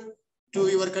forward to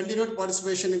your continued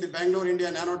participation in the Bangalore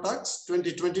India Nano Talks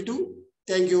 2022.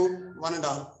 Thank you, one and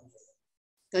all.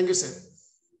 Thank you, sir.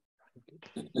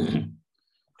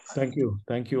 Thank you.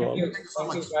 Thank you all. Thank you so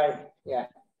much. Yeah.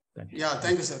 Thank you. Yeah,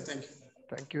 thank you, sir.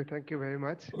 Thank you. Thank you very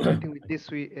much. I think with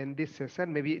this we end this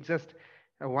session. Maybe just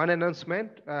one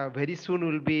announcement. Very soon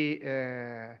we'll be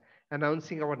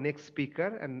announcing our next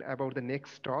speaker and about the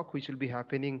next talk, which will be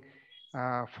happening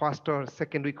first or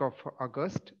second week of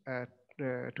August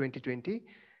 2020.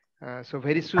 So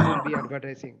very soon we'll be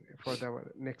advertising for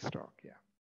our next talk. Yeah.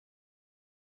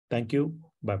 Thank you.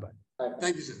 Bye-bye.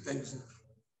 Thank you, sir. Thank you, sir.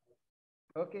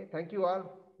 Okay. Thank you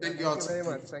all. Thank you all, Thank you sir.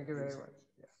 very much. Thank you very much.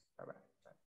 Yeah. Bye-bye.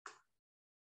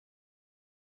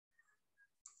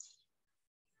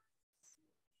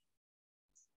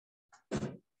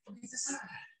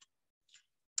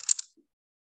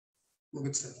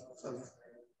 Good, sir.